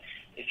time.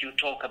 If you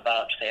talk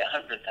about, say,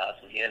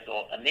 100,000 years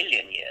or 1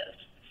 million years,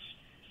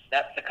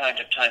 that's the kind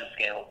of time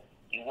scale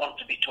you want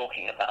to be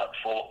talking about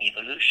for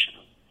evolution.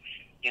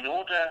 In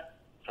order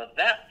for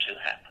that to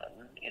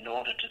happen, in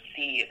order to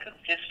see a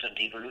consistent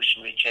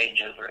evolutionary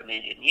change over 1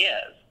 million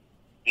years,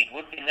 it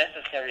would be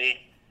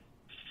necessary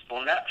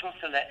for natural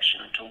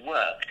selection to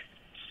work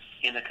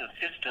in a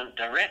consistent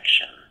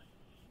direction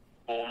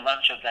for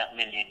much of that 1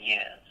 million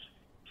years.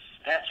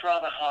 That's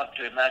rather hard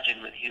to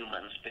imagine with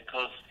humans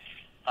because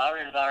our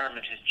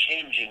environment is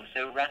changing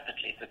so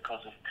rapidly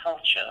because of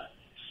culture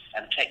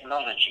and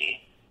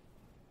technology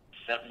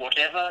that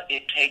whatever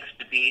it takes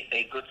to be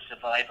a good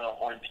survivor,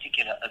 or in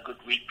particular a good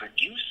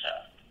reproducer,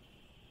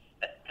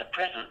 at the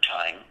present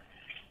time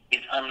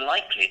is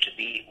unlikely to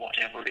be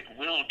whatever it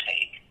will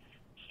take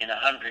in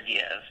 100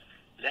 years,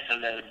 let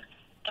alone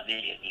 1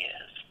 million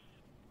years.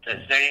 So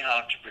it's very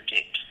hard to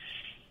predict.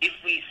 If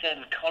we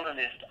send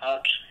colonists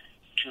out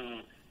to,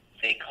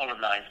 say,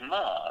 colonize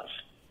Mars,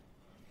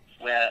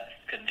 where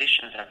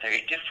conditions are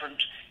very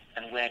different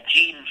and where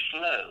gene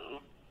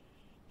flow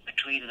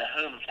between the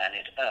home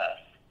planet Earth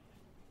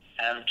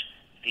and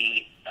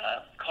the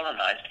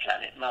colonized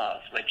planet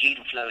Mars, where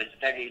gene flow is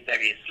very,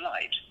 very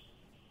slight,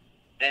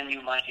 then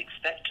you might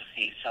expect to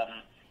see some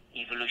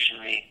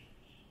evolutionary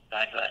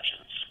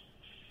divergence.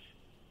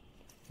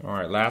 All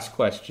right, last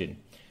question.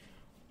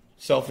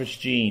 Selfish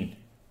gene.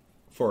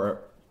 For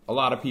a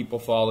lot of people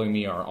following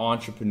me are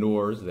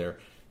entrepreneurs. They're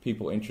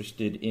people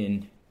interested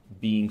in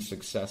being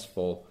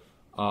successful.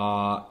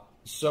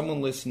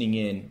 Someone listening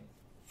in,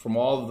 from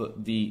all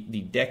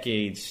the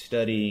decades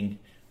studying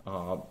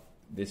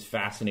this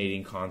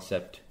fascinating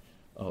concept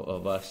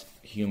of us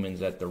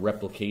humans at the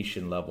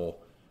replication level,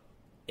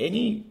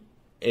 any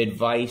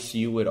advice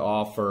you would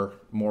offer,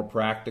 more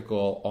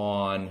practical,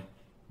 on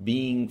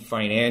being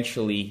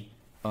financially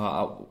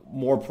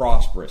more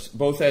prosperous,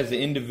 both as an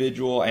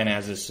individual and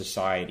as a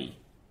society?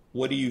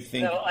 What do you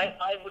think? No,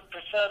 I would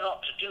prefer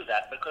not to do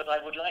that, because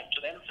I would like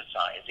to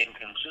emphasize in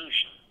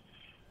conclusion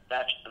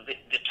that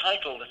the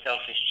title, The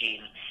Selfish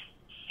Gene,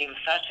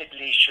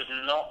 emphatically should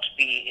not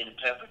be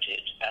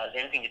interpreted as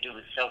anything to do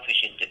with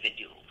selfish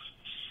individuals.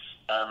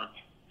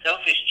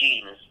 Selfish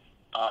genes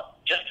are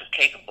just as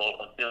capable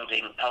of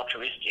building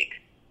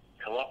altruistic,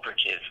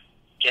 cooperative,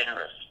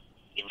 generous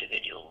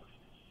individuals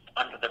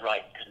under the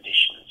right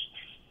conditions.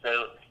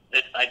 So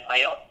that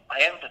I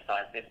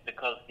emphasize this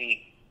because the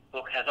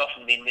book has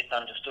often been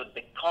misunderstood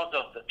because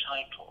of the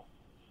title.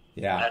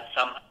 Yeah. As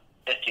some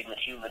suggesting that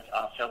humans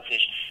are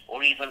selfish,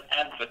 or even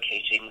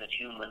advocating that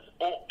humans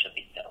ought to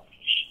be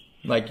selfish.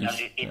 Like you,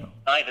 and it's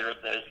neither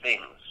of those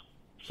things.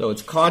 So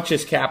it's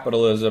conscious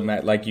capitalism,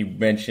 like you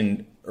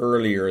mentioned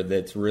earlier,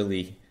 that's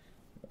really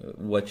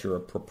what you're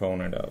a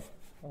proponent of.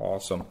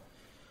 Awesome.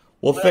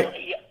 Well,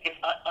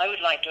 I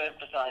would like to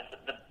emphasize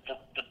that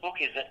the book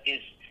is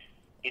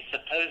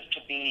supposed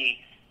to be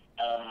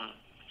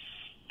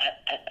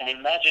an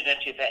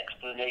imaginative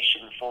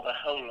explanation for the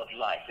whole of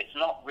life. It's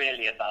not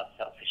really about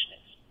selfishness.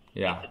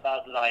 Yeah. It's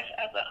about life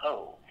as a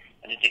whole,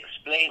 and it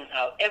explains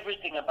how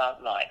everything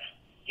about life,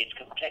 its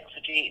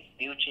complexity, its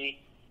beauty,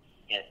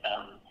 its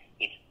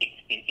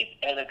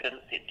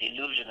elegance, its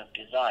illusion of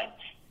design,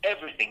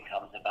 everything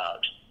comes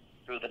about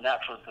through the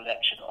natural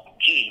selection of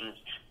genes,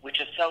 which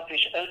are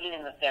selfish only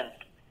in the sense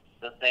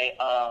that they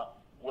are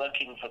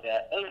working for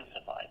their own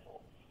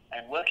survival.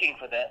 And working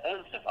for their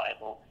own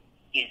survival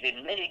is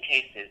in many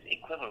cases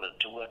equivalent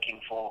to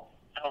working for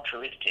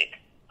altruistic,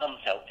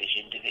 unselfish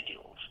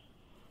individuals.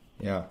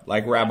 Yeah,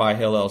 like Rabbi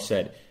Hillel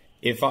said,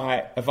 if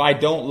I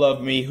don't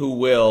love me, who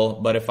will?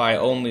 But if I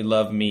only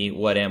love me,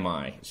 what am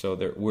I? So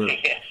we're...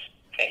 Yes,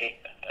 okay.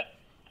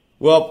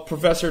 Well,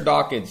 Professor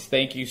Dawkins,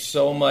 thank you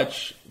so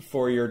much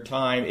for your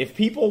time. If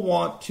people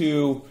want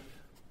to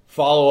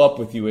follow up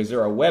with you, is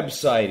there a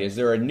website? Is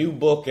there a new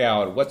book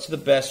out? What's the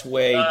best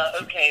way?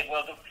 Okay,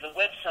 well, the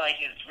website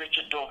is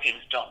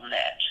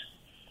richarddawkins.net.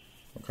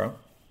 Okay.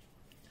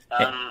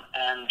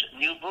 And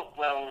new book,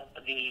 well,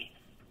 the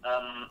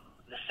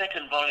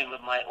second volume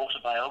of my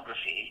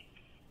autobiography,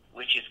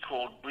 which is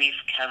called Brief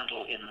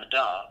Candle in the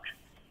Dark,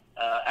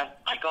 and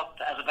I got,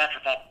 as a matter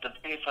of fact, the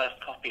very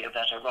first copy of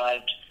that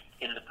arrived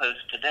in the post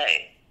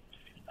today.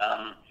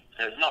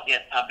 So it's not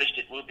yet published.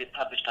 It will be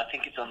published, I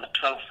think it's on the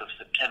 12th of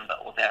September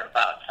or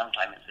thereabouts,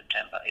 sometime in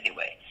September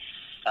anyway.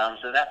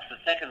 So that's the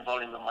second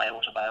volume of my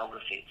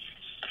autobiography.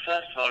 The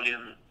first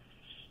volume,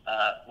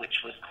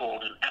 which was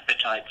called An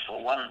Appetite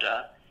for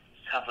Wonder,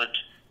 covered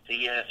the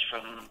years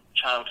from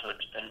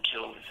childhood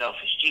until The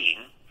Selfish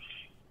Gene.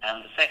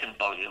 And the second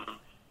volume,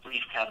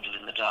 Brief Candle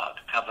in the Dark,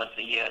 covers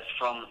the years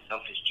from The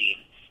Selfish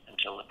Gene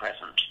until the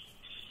present.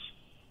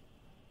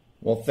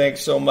 Well,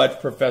 thanks so much,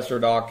 Professor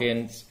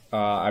Dawkins.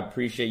 I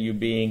appreciate you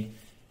being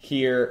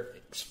here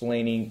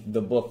explaining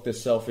the book, The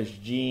Selfish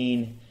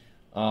Gene.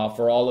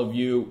 For all of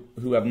you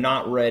who have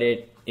not read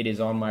it, it is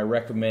on my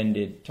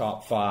recommended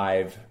top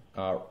 5.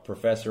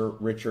 Professor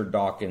Richard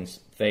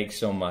Dawkins, thanks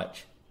so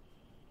much.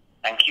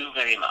 Thank you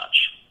very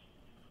much.